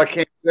 hearsay, so I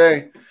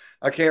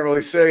can't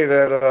really say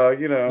that.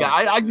 Yeah,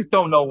 I just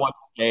don't know what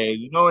to say.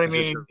 You know what I It's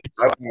just, mean? It's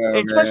I don't know,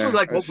 especially man.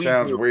 like It what we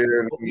sounds do.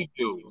 weird. What we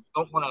do. We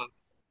don't want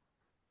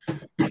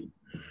to.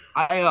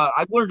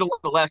 I've learned a lot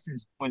of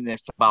lessons doing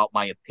this about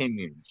my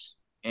opinions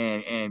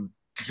and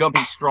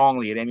jumping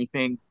strongly at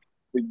anything.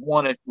 We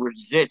want to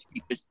resist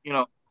because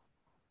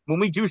when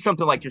we do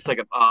something like this, like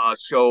a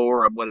show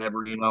or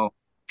whatever,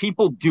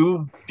 people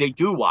do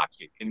watch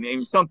it,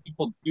 and some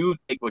people do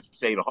take what you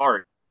say to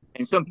heart,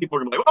 and some people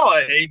are like,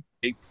 "Oh,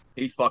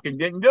 he fucking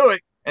didn't do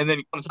it," and then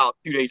it comes out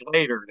 2 days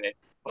later that,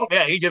 "Oh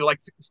yeah, he did it like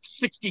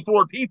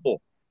 64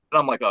 people," and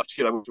I'm like, "Oh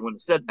shit, I wish I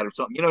wouldn't have said that or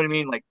something." You know what I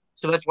mean? Like,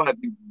 so that's why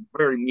I've been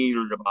very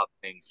metered about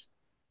things.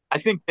 I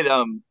think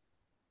that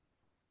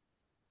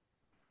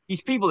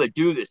these people that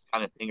do this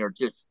kind of thing are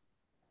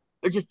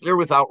they're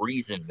without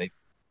reason. They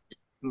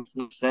makes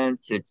no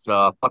sense. It's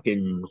a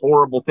fucking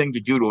horrible thing to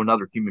do to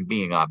another human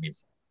being,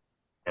 obviously.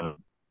 And,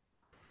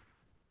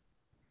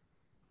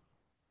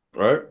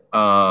 Right?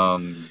 Well,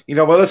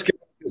 let's get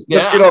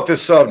yeah, off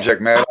this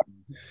subject, man.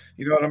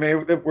 You know what I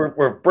mean?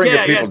 We're bringing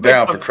yeah. people It's been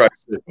down for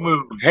Christ's sake.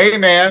 moves. Hey,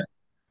 man.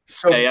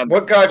 So Hey,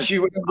 what got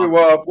you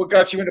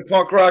into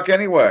punk rock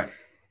anyway?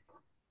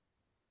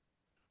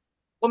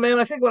 well, man.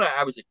 I think when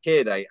I was a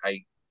kid, I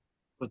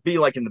would be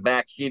like in the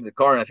back seat of the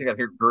car, and I think I'd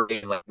hear Gray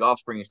and like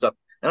Offspring and stuff,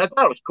 and I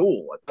thought it was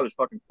cool. I thought it was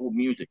fucking cool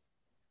music,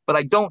 but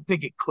I don't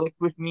think it clicked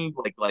with me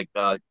like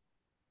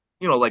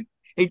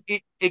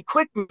it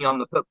clicked with me on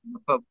the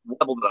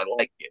level that I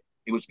liked it.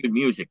 It was good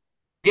music.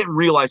 Didn't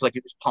realize like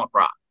it was punk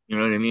rock. You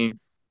know what I mean?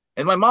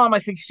 And my mom, I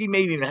think she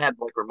maybe even had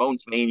like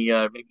Ramones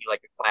Mania, maybe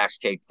like a Clash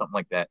tape, something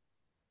like that.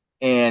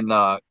 And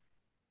I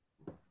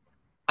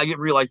didn't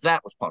realize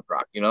that was punk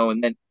rock,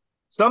 And then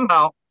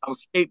somehow I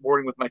was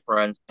skateboarding with my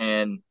friends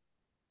and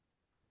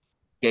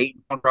skate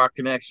punk rock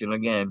connection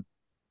again.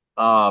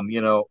 I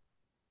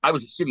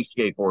was a city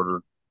skateboarder.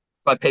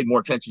 If I paid more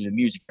attention to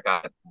music,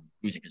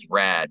 music is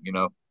rad. And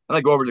I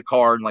go over to the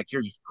car and like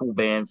hear these cool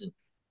bands. And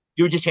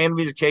dude just handed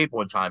me the tape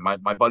one time. My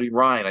buddy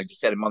Ryan, I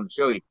just had him on the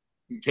show. He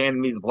handed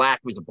me it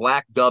was a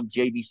black dub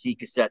JVC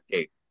cassette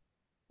tape.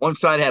 One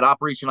side had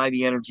Operation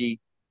ID Energy,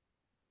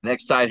 the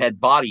next side had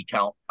Body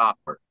Count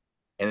Copper.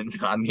 And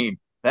I mean,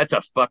 that's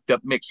a fucked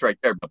up mix right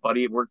there. But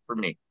buddy, it worked for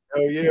me.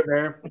 Oh yeah,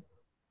 man.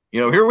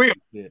 Here we are.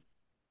 Yeah.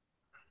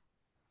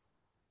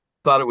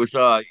 Thought it was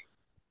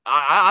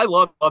I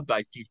loved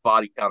Ice-T's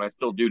Body Count. I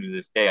still do to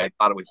this day. I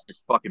thought it was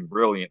just fucking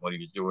brilliant what he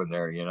was doing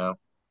there,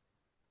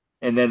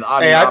 And then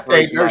I mean,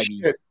 Operation no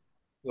ID. shit.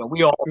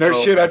 We all No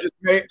know. shit. I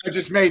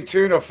just made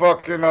Tuna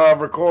fucking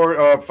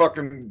record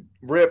fucking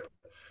rip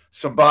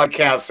some body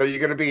count. So you're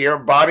gonna be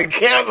hearing body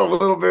count a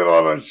little bit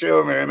on our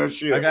show, man. No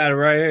shit. I got it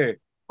right here.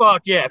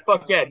 Fuck yeah,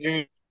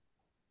 dude.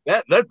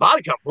 That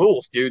Body Count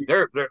rules, dude.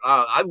 They're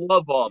I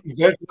love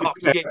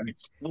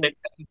Split.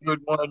 That's a good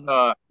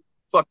one.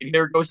 Fucking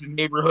Here Goes the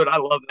Neighborhood. I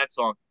love that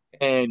song.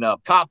 And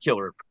Cop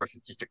Killer, of course,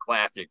 is just a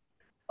classic.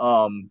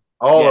 All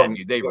of them.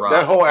 Dude, they rock.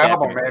 That whole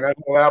album, Definitely. man. That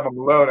whole album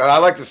alone. And I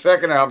like the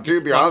second album too.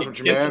 To be honest with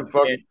you, man.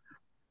 Fucking.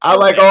 I Oh,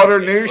 like yeah, all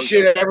their yeah, new oh,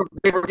 shit.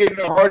 They were getting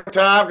a hard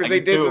time because I they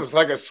do did too. this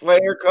like a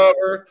Slayer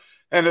cover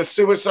and a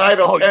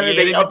Suicidal Oh, Tenant.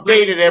 yeah, They they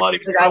updated bloody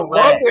everything. I loved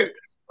rad. it.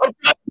 I'm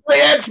trying to play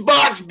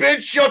Xbox,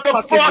 bitch. Shut the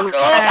Fucking fuck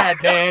rad,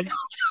 up. man.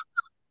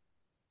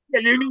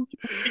 Yeah, dude.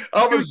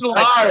 I was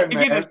dying, They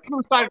did man. the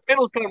Suicide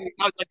Fiddles cover.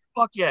 I was like,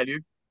 fuck yeah,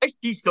 dude.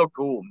 He's so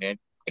cool, man.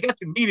 I got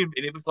to meet him,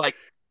 and it was like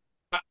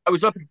I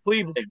was up in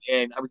Cleveland,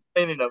 and I was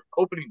playing in an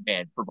opening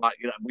band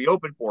we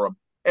opened for him,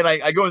 and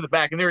I go in the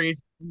back, and there he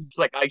is. He's just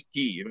like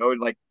Ice-T,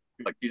 and like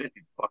dude, that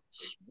dude's fucking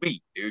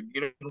sweet, dude.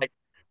 Like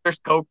there's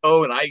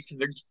Coco and Ice, and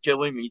they're just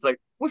chilling. And he's like,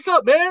 "What's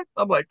up, man?"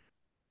 I'm like,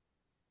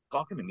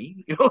 talking to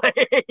me,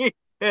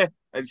 yeah,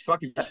 it's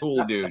fucking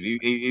cool, dude.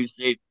 He's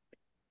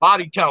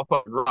Body Count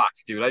fucking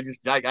rocks, dude. I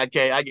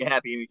get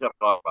happy anytime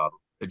I talk about him.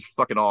 It's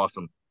fucking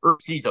awesome.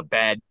 He's a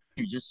bad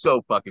He was just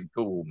so fucking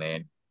cool,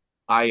 man.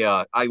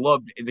 I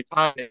loved the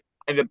time I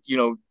ended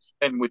up,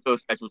 spending with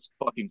those guys was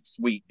fucking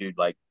sweet, dude.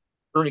 Like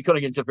Bernie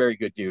Cunningham a very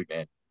good dude,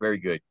 man. Very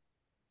good.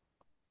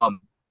 Um,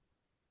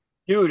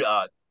 dude,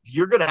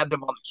 you're gonna have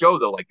them on the show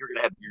though. Like you're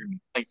gonna be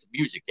playing some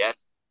music,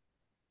 yes?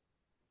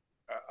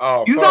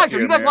 Oh, You fuck guys, are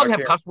yeah, you guys man. allowed I to have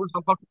can't. cuss words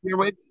on fucking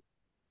airwaves?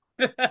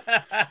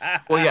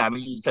 Well, yeah, I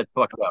mean, you said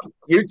fuck up.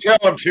 You tell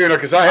them, Tuna,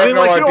 because I I have mean,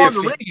 no like, idea. on the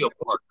See, radio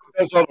part.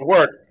 that's all the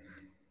work.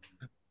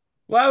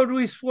 Why would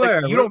we Like,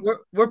 swear? you don't.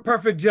 We're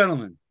perfect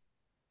gentlemen.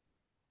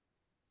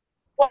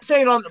 Well, I'm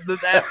saying on the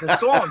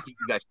songs that you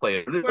guys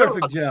play.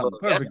 Perfect gentlemen.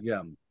 Perfect Yes.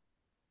 gentlemen.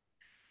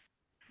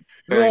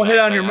 We Very won't hit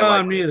nice. on your I like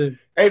mom this. neither.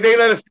 Hey, they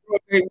let us do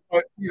what they,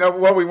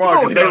 what we want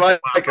Oh, because they yeah.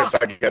 like us.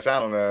 I guess I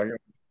don't know.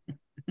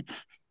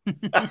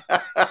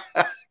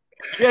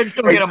 Yeah, just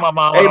don't hit on my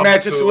mom. Hey, I'm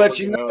Matt, just to cool, let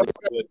you know, it's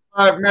good.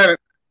 5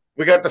 minutes.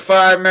 We got the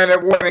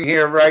 5-minute warning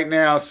here right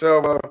now.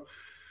 So,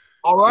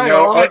 All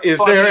right. is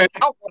 5 there? minute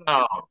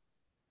countdown.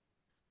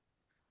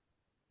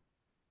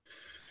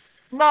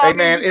 No, Hey, I mean,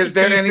 man, just is a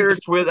there any?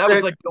 t-shirts with that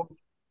was like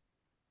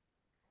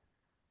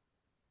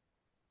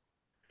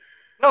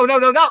no,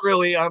 not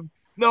really.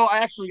 No,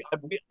 I'm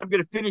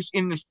gonna finish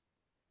in the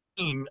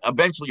scene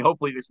eventually,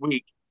 hopefully this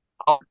week.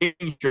 I'll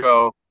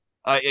intro.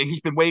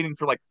 He's been waiting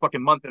for like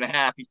fucking month and a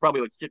half. He's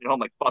probably like sitting at home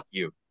like fuck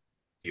you.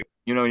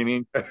 You know what I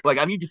mean? Like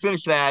I need to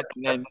finish that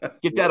and then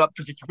get that up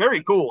because it's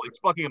very cool. It's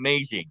fucking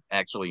amazing,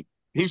 actually.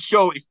 His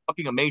show is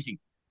fucking amazing.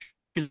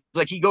 Because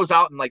like he goes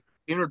out and like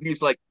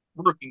interviews like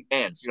working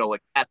bands,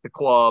 like at the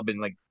club and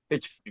like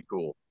it's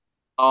cool.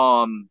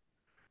 I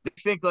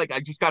think like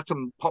I just got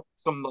some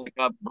like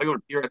regular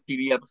Pure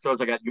TV episodes.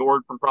 I got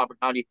Yord from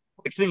Propaganda,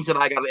 like things that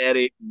I got to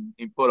edit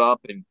and put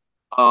up, and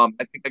I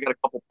think I got a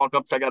couple punk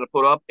ups I got to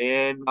put up,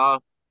 and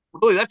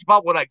really that's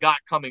about what I got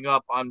coming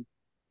up. I'm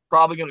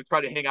probably going to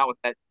try to hang out with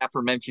that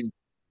aforementioned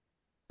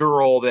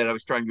girl that I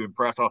was trying to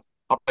impress. I'll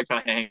probably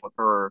try to hang with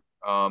her.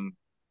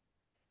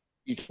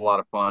 She's a lot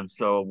of fun,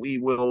 so we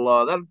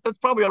will. That's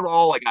probably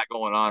all I got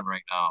going on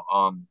right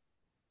now.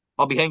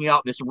 I'll be hanging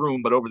out in this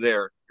room, but over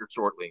there here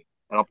shortly,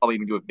 and I'll probably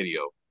even do a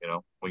video.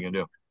 What are you gonna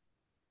do?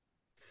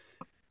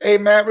 Hey,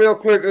 Matt, real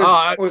quick,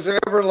 Uh, was there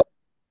ever,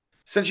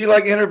 since you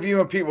like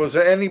interviewing people, was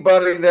there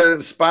anybody that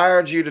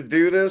inspired you to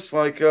do this,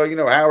 like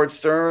Howard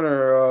Stern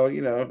or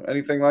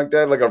anything like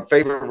that, like a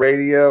favorite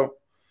radio,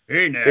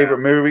 Hey now. favorite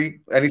movie,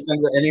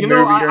 anything, any movie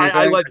or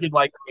I anything? did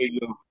like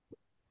radio.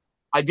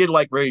 I did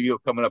like radio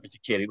coming up as a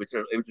kid. It was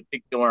a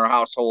big deal in our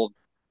household.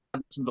 I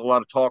listened to a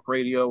lot of talk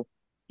radio,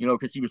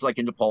 because he was like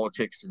into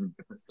politics and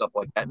different stuff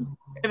like that,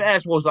 and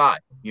as was I.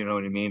 You know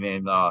what I mean?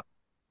 And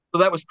so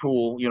that was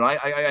cool.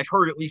 I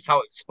heard at least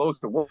how it's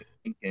supposed to work,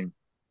 and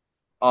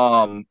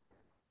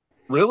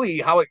really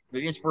how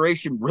the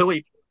inspiration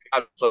really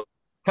got so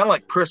kind of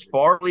like Chris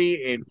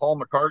Farley and Paul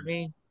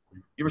McCartney.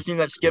 You ever seen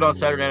that skit on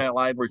Saturday Night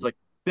Live where he's like,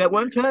 that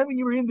one time when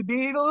you were in the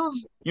Beatles?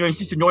 He's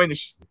just annoying the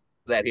shit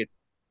that hit.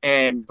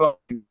 And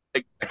fucking,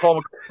 like,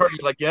 Paul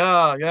McCartney's like,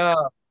 yeah, yeah.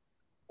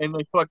 And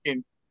they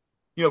fucking,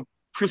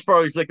 Chris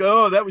Farley's like,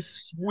 oh, that was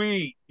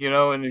sweet,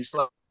 and it's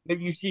like,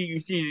 maybe you see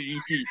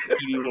these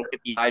little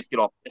hippie guys get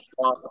all pissed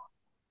off.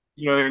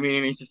 You know what I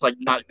mean? He's just like,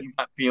 he's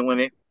not feeling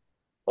it.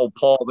 Old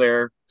Paul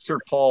there, Sir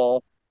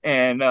Paul.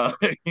 And no,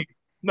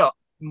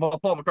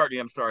 Paul McCartney,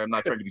 I'm sorry, I'm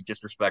not trying to be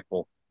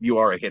disrespectful. You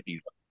are a hippie.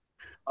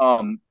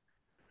 I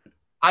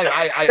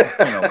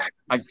just,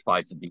 I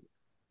despise the Beatles.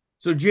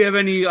 So do you have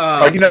any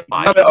Are you not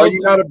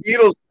a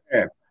Beatles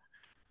fan?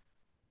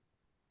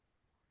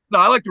 No,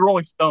 I like the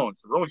Rolling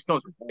Stones. The Rolling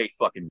Stones are way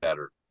fucking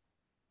better.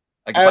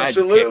 Like,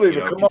 Absolutely,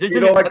 but come on, you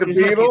don't like the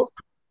Beatles?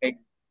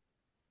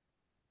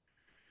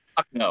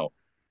 Fuck no.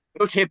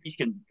 Those hippies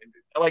can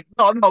like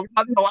no,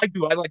 I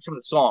do. I like some of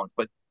the songs,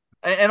 but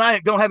and I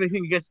don't have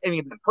anything against any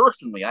of them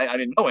personally. I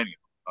didn't know any of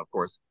them, of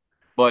course.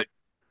 But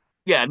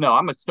yeah, no,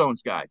 I'm a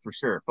Stones guy for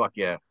sure. Fuck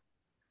yeah.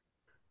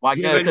 Like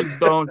I said,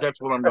 Stones,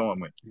 that's what I'm going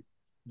with. Do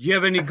you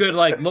have any good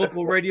like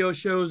local radio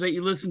shows that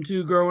you listened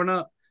to growing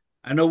up?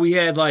 I know we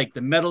had like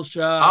the Metal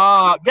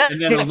Shop, yes,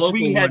 and then a local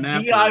we had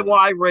one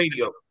DIY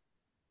radio.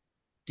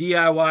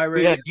 DIY radio.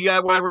 We had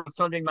DIY radio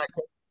Sunday night.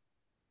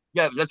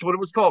 Yeah, that's what it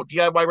was called.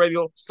 DIY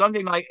radio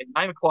Sunday night at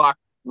 9:00.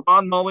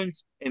 Ron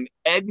Mullins and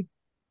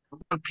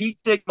Pete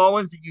Stick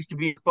Mullins, that used to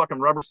be fucking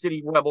Rubber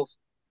City Rebels.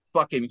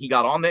 Fucking, he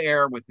got on the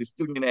air with the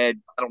student Ed.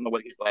 I don't know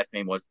what his last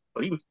name was,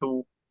 but he was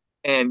cool.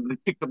 And the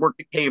chick that worked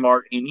at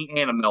Kmart, Amy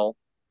Animel,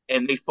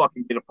 and they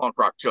fucking did a punk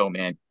rock show,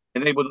 man.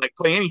 And they would like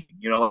play anything,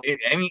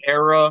 any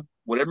era,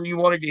 whatever you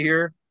wanted to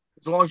hear,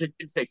 as long as it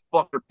didn't say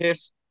fuck or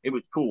piss, it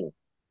was cool.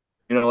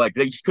 Like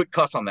they just couldn't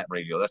cuss on that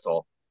radio. That's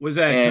all. Was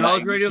that a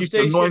college radio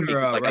station or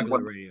a regular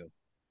radio?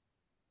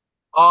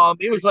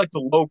 It was like the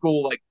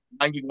local, like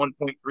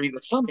 91.3, the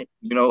Summit.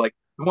 Like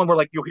the one where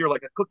like you'll hear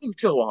like a cooking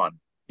show on,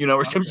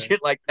 or some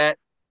shit like that.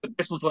 But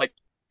this was like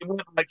it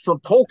went like from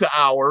polka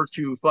hour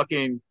to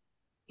fucking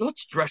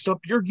let's dress up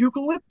your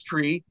eucalyptus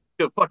tree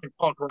to fucking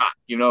punk rock.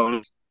 It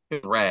was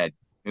rad.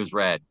 It was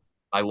rad.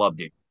 I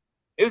loved it.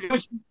 It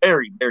was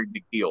very, very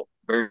big deal.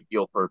 Very big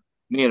deal for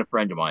me and a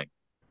friend of mine.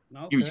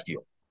 Okay. Huge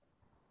deal.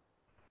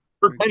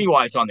 heard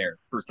Pennywise on there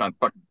first time.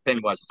 Fucking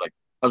Pennywise was like,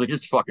 I was like,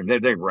 this fucking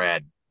they're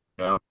rad.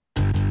 You know?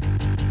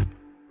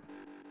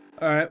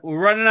 All right, we're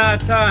running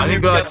out of time. I think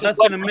We got less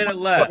than a minute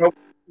left. You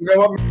know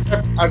what?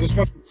 Man? I just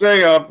want to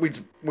say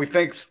we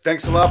thanks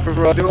a lot for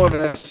doing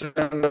this,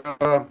 and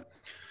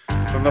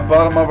from the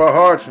bottom of our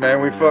hearts,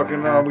 man.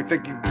 We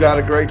think you've got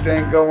a great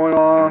thing going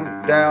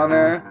on down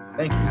there.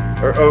 Thank you.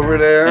 Or over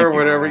there, Thank or you.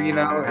 whatever,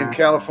 in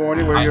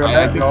California where you're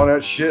at and all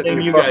that shit. Same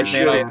And you you fucking guys,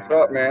 shit man.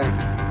 up, man.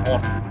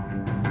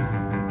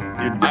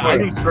 I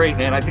think it's great,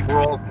 man. I think we're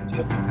all.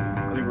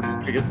 I think we're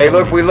just. Hey,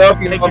 look, we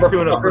love you, Thank you for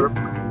doing it.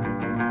 motherfucker.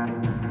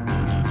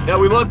 Yeah,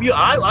 we love you.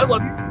 I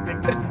love you.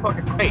 You guys are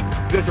fucking great.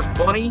 You guys are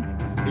funny.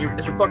 You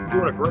guys are fucking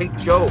doing a great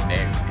show,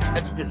 man.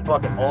 That's just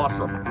fucking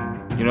awesome.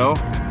 You know,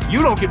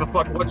 you don't give a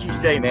fuck what you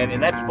say, man,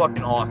 and that's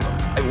fucking awesome.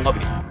 I love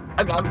it.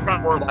 I'm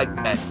trying more like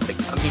that. Like,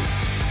 I mean,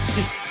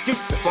 just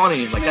stupid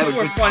funny and like have a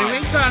We're good funny. time. We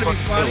ain't trying to be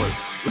Fucking funny.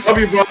 killer. Love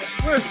you, bro.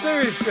 We're a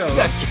serious show. You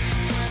guys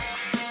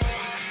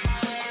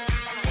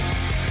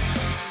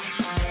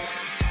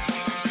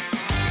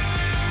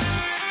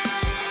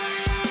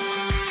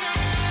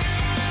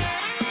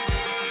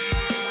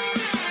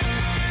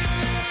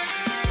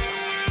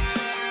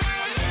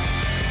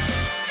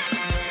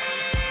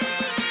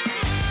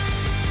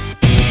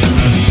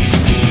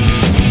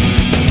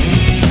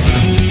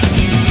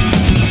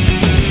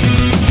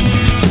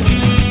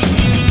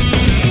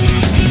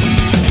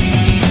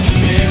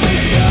Here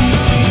we go.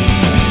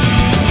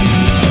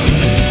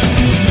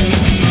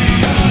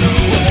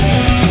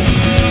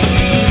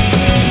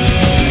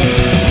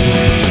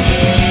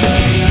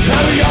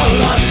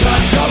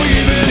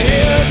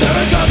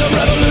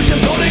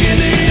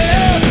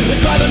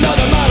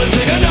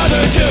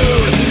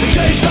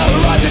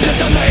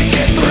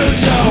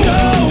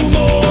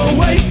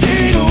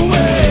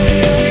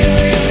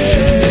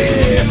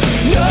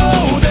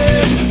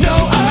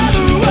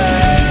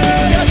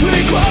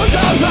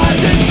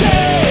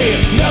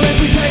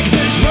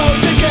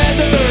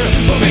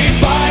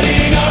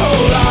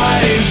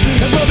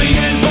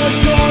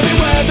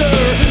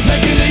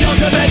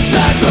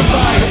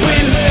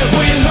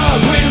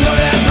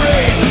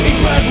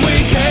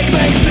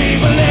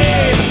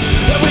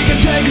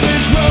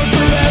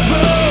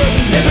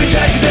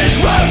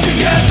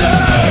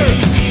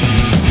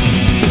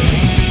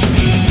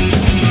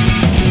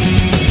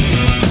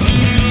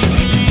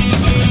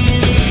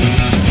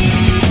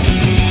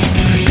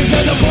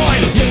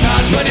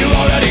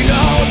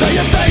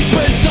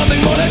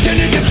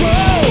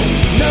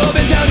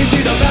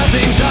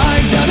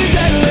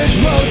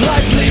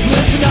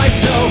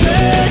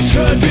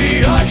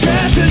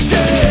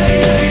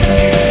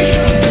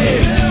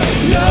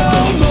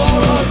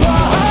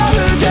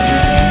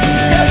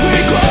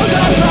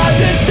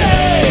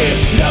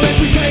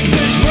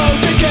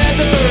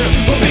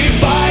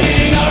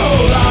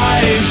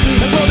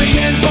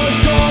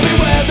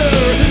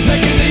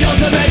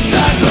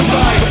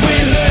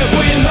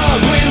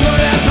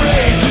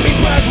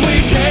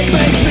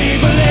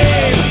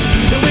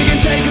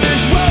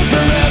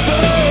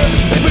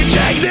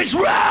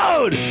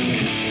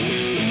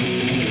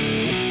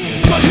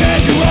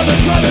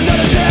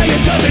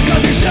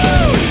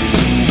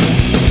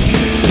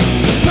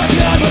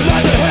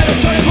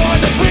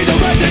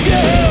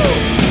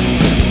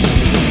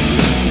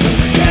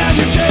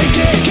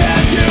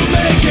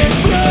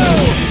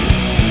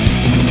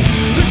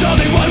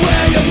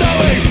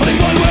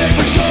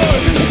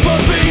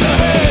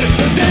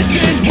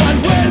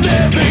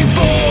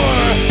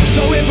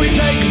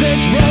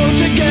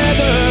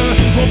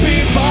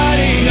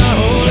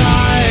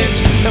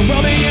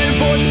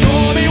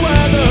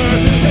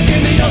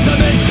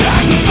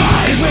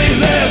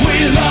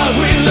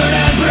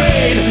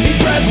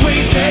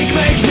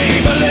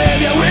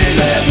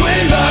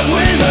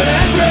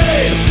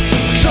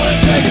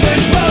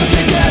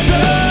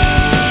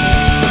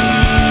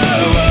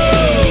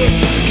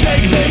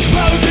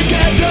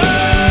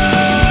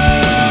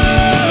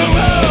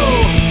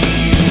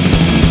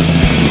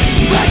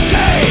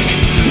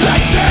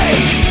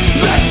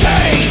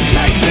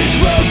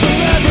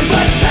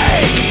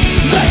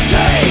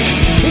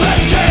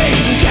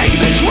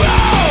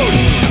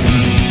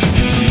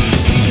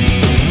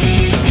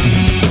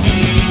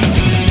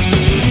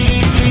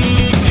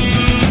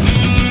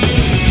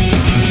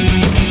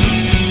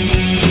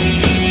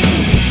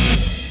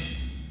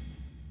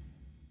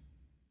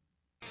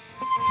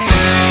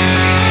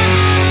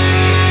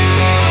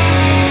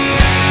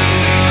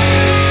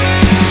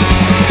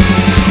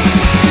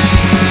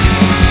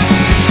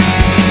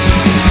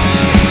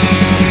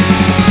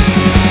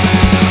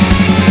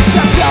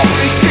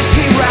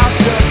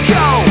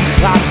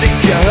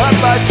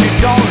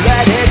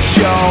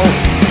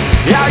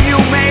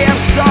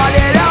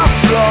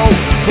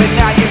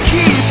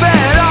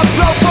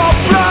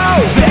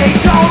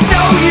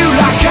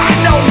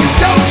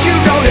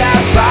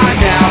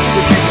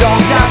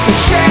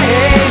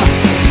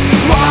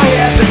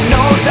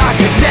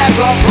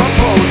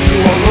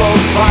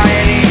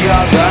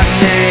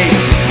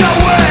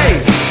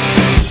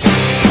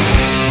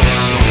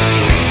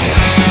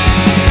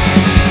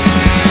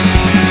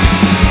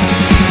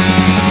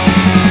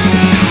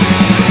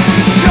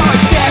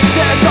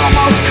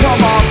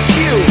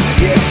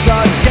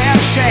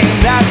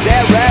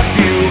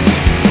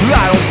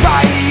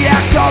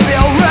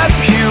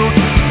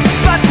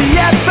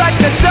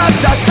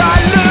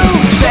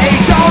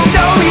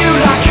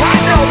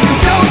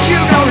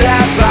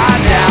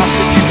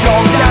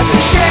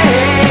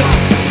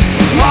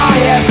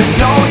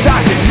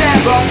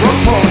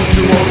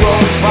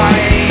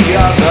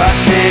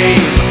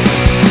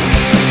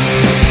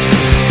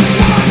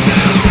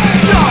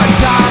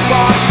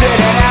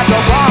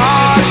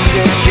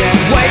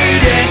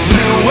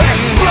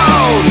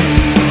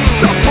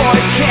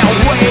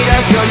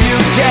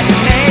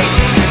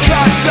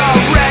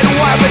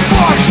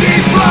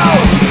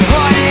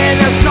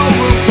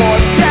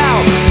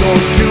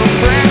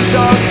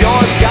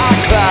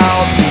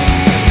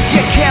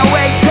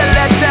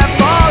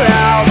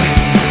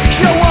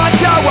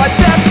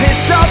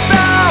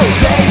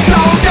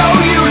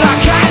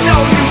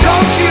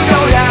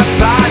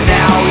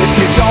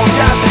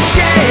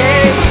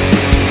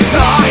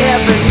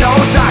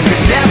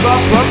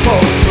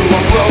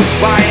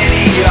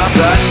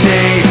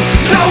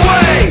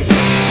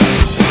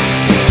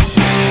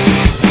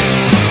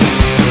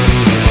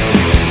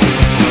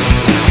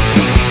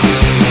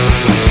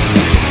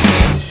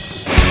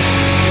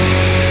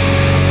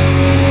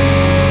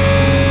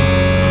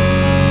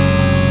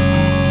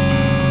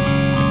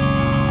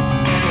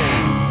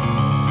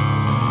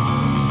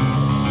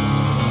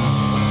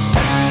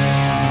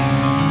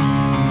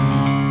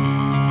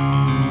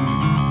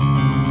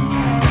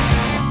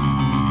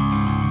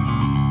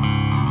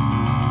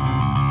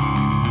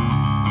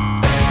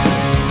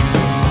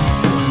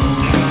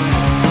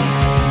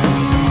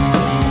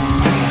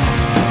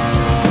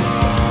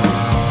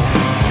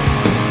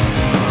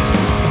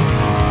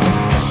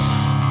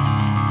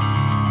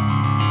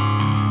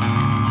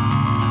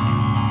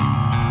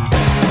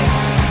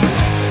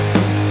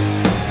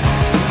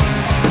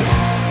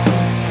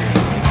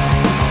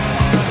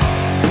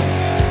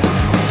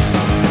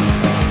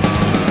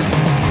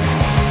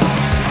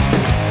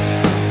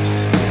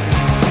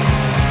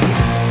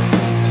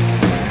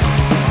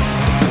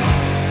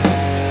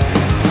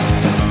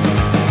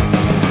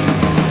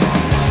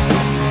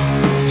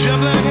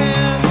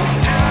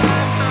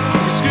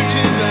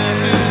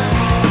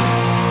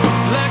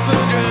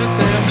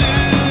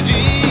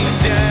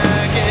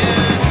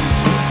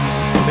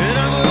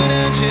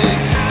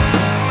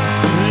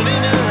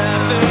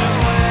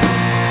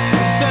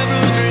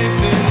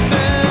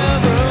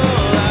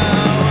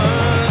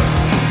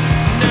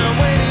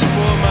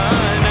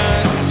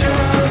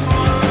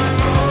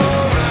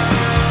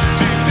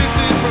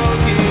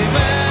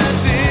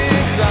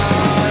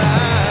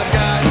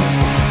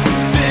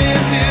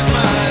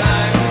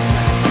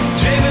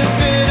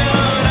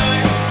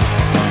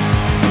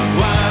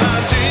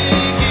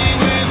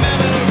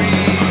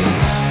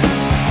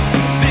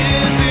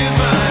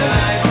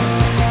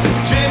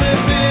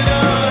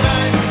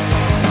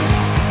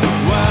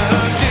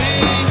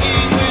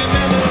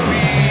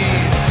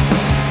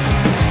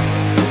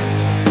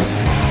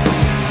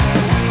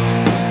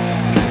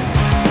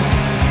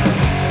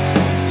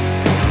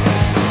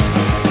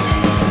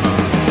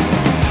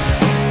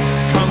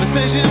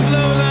 conversation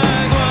flow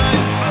like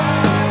wine.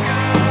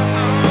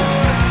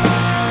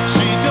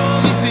 She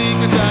told me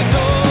secrets, I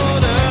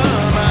told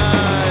her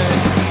mine.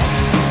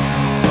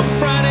 A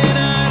Friday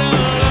night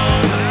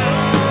alone,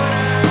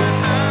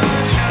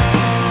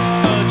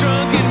 a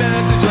drunken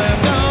message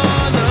left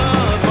on the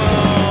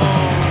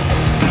phone.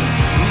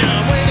 Now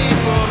I'm waiting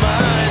for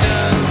my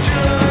nurse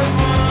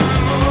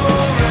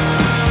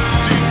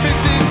to fix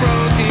his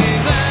broken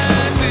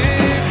glass.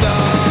 It's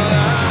all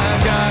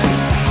I've got.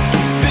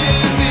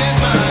 This is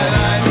my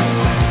life.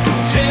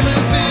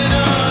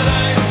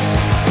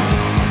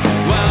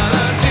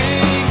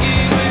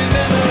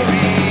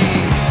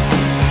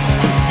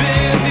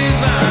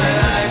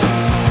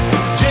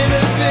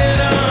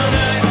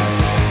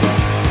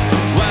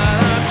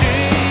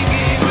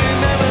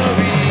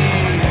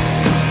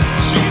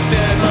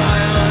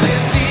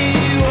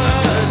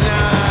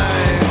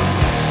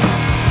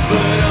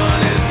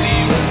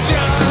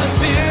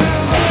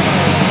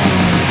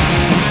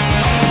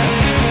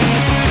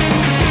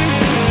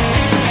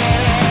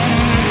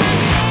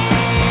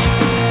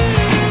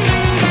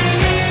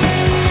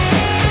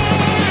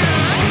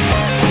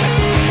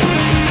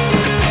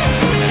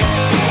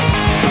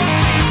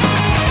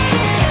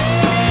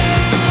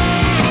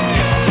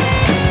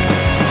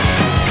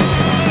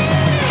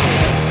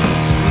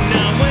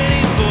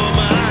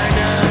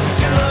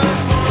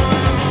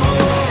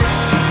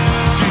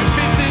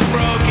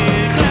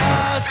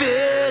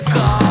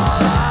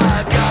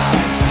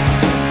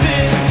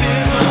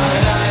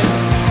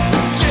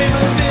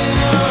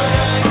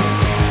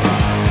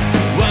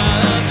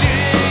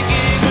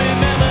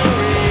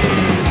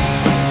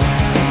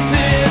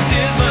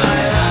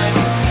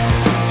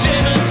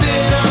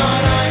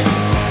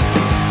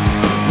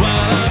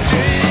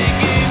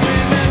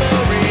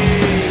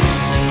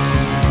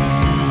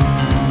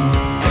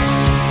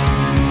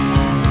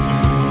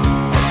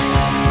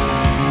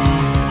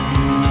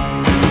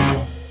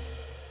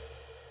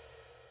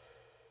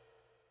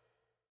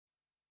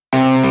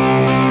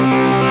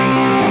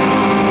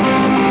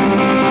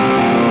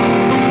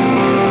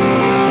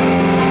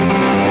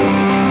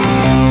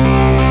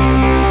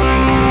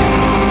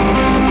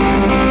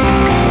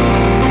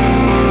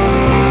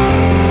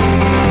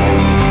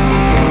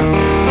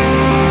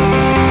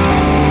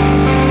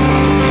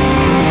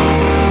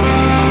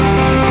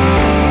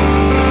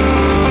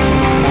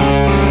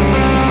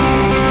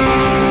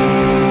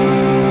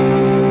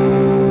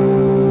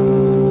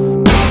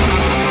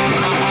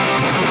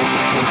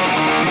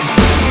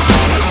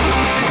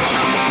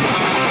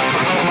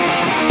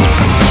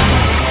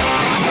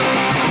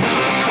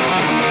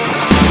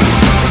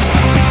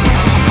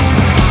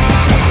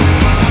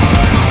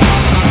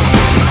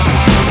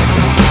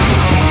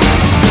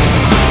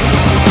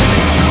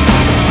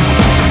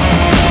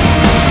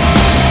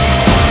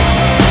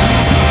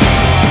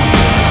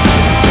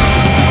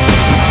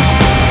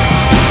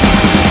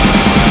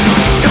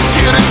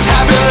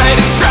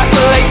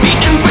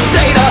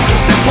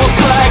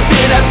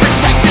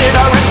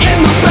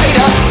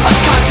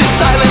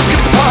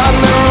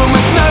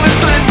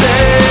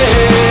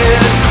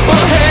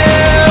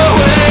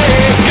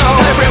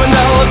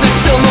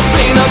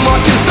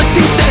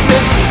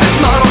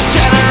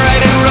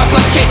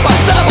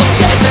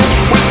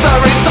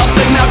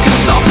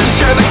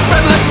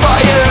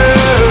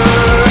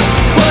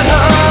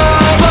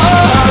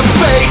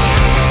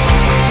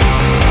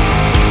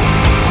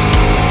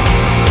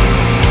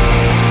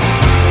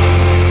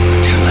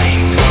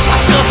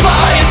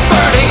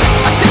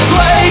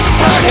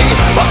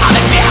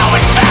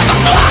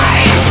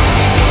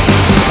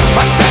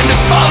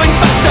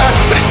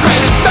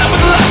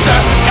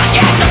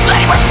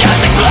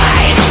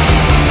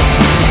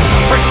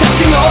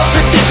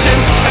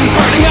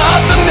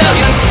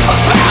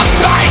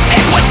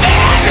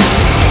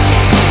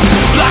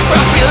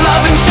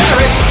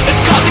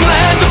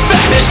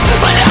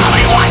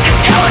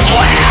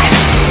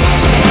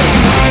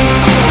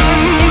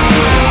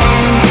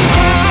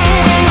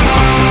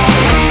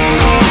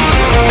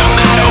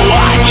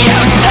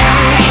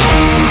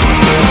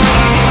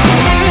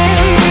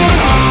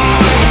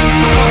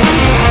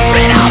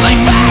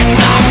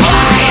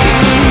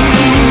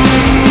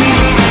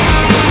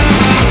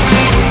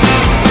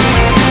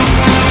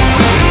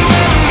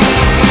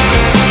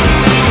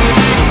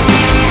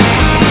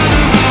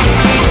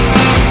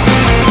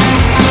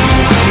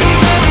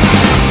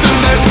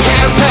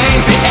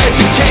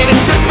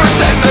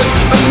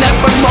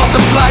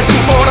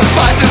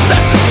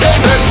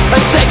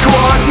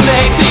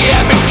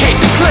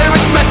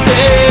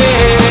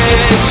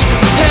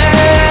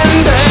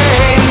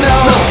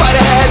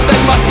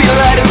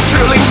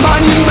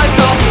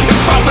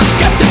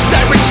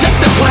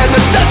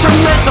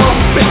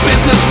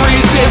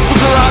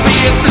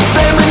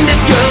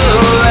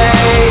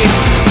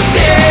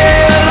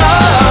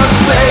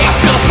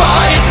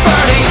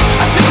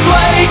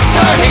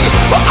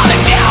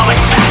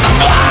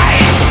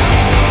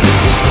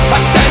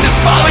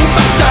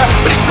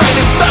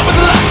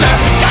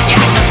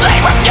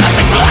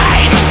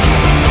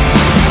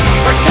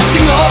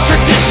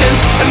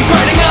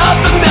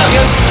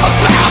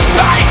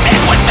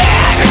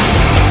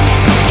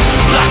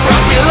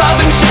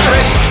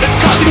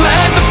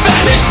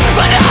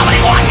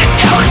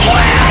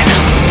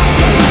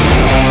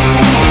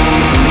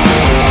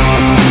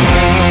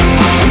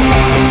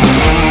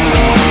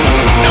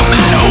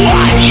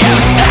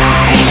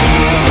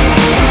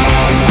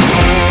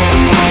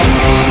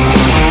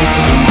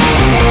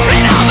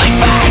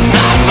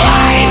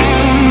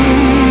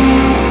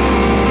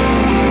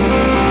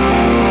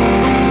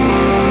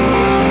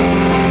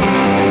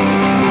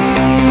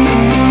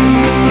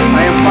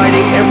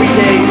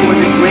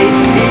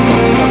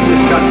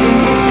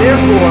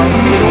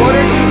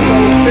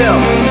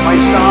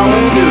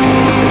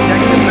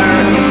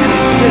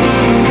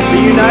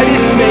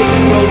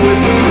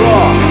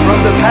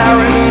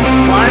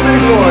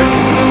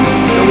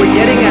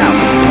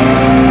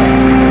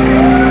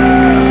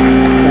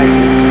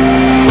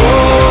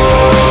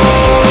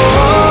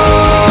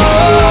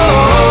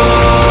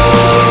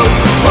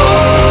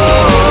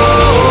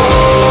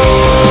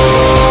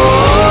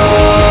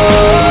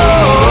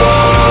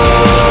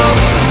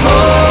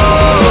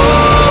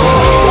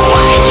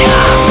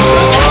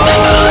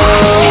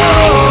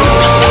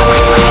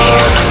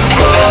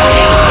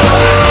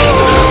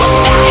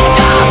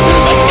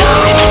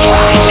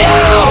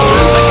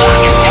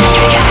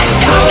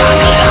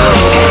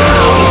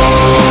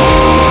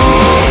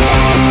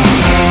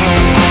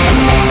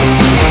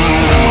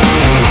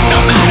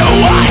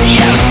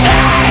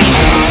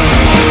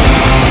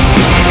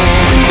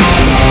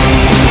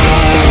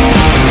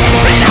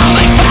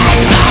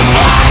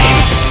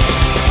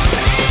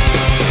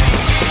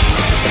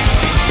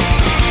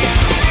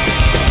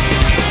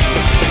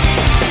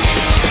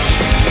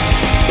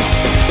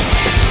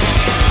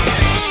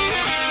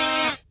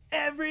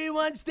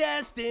 Everyone's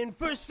destined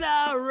for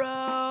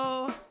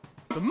sorrow.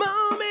 The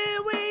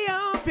moment we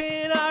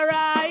open our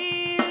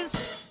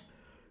eyes,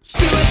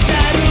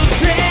 suicidal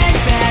dread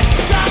that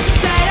thoughts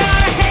inside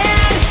our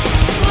head,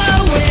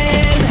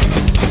 flowing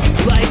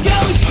like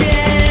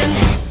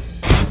oceans.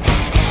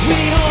 We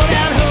hold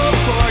out hope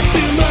for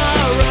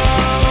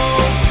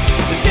tomorrow,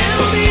 but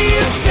there'll be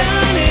a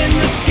sun in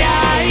the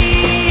sky.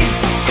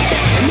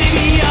 And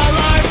maybe all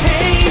our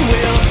pain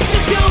will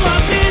just go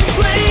up in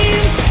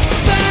flames,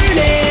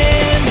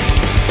 burning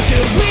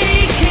till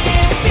we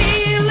can't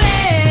feel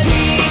it.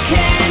 We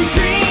can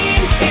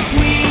dream if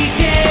we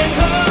can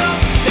hope.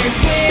 There's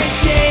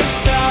wishing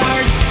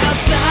stars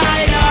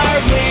outside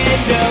our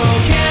window.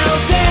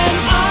 Count them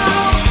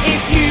all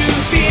if you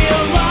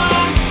feel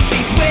lost.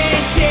 These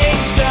wishing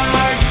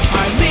stars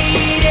are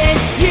leading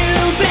you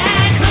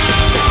back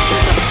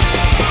home.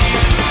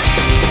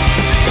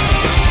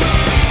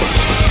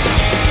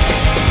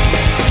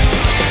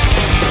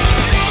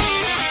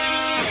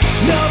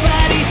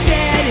 Nobody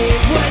said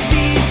it was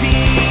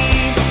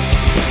easy,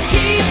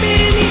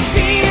 keeping these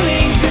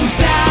feelings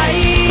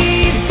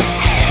inside.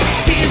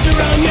 Tears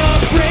are on your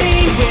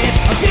brain with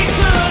a big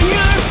smile on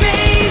your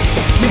face.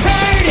 You're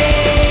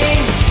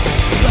hurting,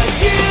 but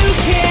you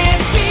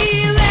can't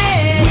feel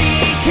it. We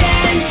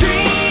can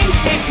dream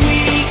if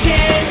we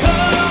can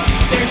hope.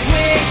 There's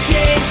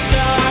wishing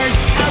stars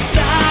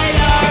outside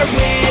our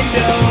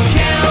window.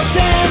 Count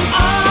them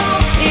all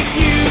if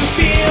you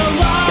feel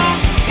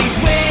lost. These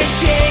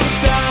wishing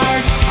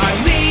stars are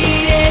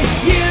leading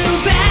you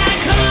back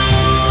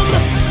home.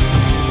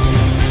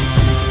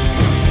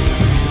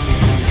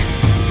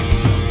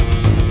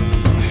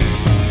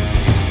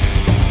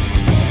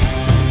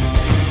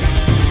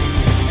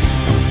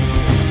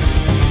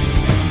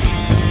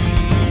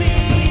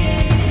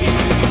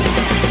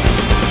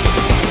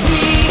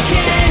 We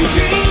can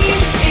dream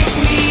if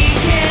we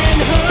can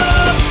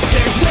hope.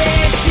 There's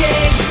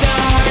wishing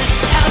stars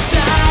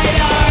outside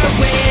our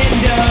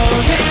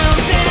windows.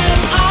 Count them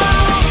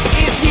all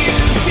if you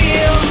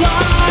feel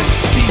lost.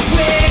 These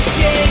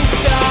wishing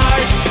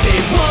stars, they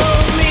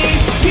won't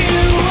leave you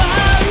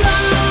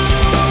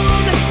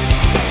alone.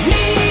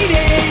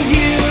 Leading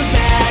you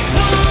back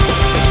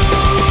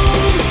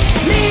home.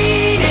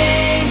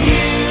 Leading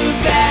you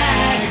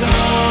back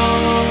home.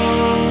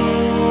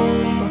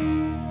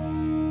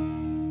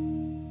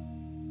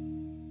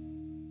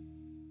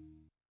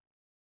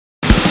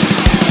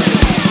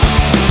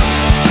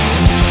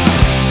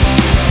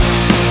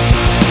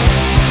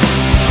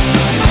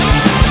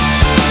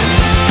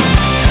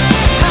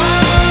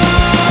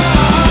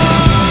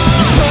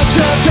 Put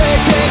your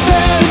faith in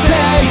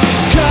fantasy,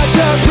 'cause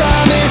your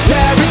promise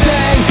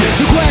everything.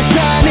 The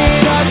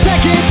questioning on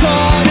second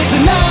thought, it's a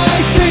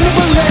nice thing to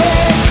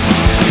believe.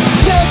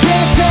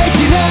 Built-in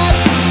safety net,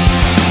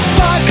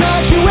 thoughts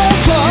cause you will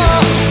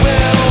fall.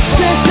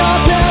 System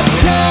built to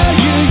tell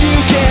you you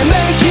can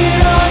make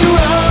it on your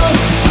own,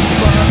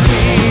 but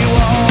we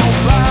won't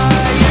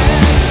buy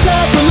it.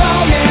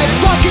 Self-reliant,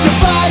 fucking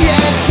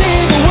defiant, see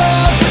the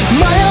world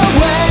my own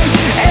way.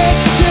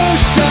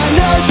 Institution,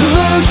 no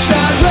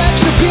solution,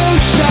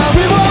 retribution.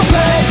 We won't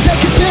beg, they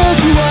can build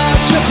you up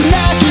just to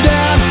knock you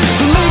down.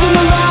 Believe in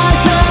the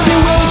lies and you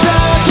will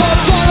drown.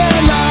 Don't fall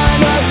in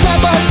line or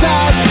step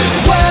outside.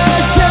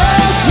 Waste your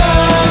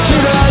time to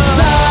the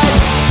side.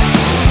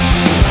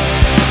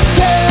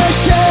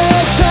 Waste your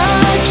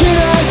time to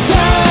the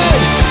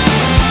side.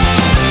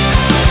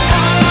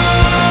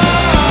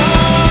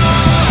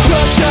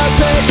 Put your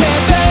faith in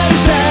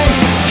fantasy,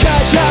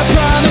 'cause your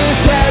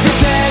promise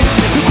everything.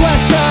 The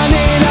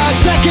questioning on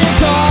second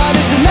thought,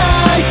 it's a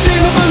nice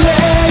thing to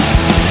believe.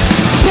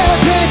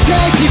 Built-in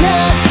safety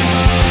net,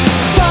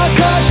 thoughts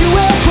cause you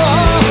will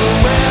fall.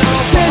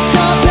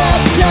 System that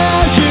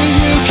tell you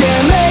you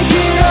can make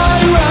it on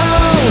your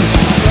own,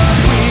 but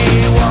we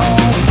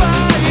won't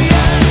buy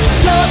it.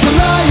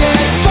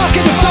 Self-reliant,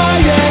 fucking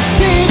defiant,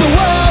 see the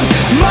world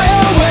my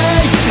own way.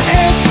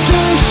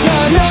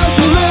 Institution, no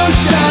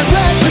solution,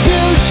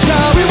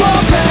 retribution. We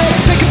won't pay,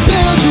 they can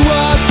build you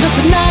up just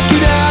to knock you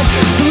down.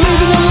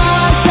 Believe in the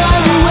lies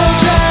and you will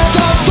drown.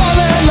 Don't fall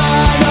in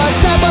line or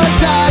step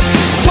outside.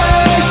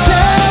 Waste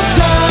your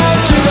time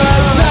to the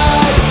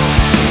side.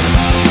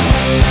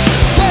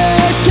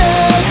 Waste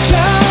your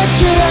time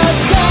to the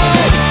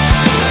side.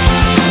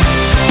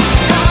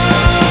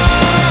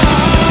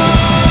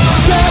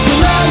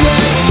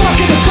 Self-reliant,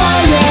 fucking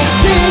defiant,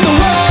 see the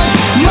world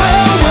my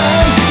own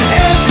way.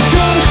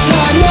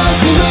 Institution, no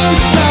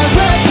solution,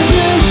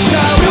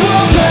 retribution. We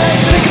won't pay,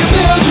 they can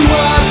build you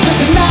up just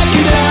to knock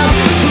you down.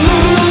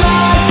 Believe in the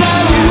lies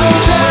and you will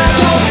drown.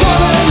 Don't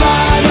fall in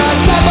line or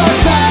step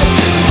outside.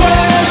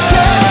 Waste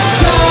your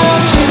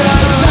time to the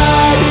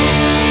side.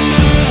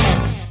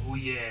 Oh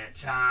yeah,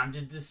 time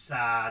to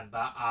decide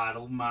by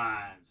Idle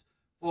Minds.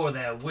 For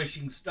their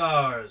Wishing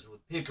Stars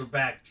with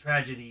Paperback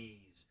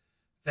Tragedies.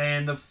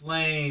 Fan the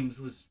Flames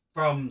was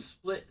from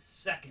Split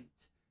second.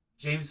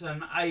 Jameson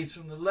and Ice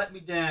from the Let Me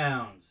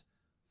Downs.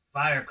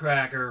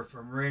 Firecracker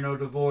from Reno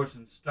Divorce,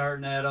 and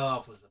starting that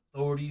off was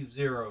Authority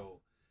Zero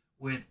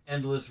with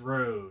Endless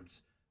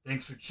Roads.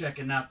 Thanks for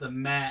checking out the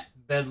Matt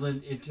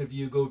Bedlion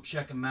interview. Go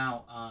check him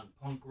out on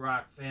Punk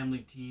Rock Family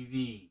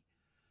TV.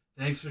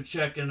 Thanks for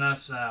checking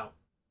us out.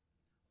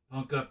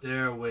 Punk Up the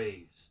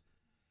Airwaves.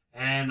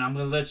 And I'm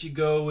going to let you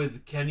go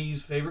with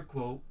Kenny's favorite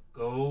quote.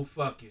 Go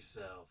fuck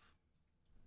yourself.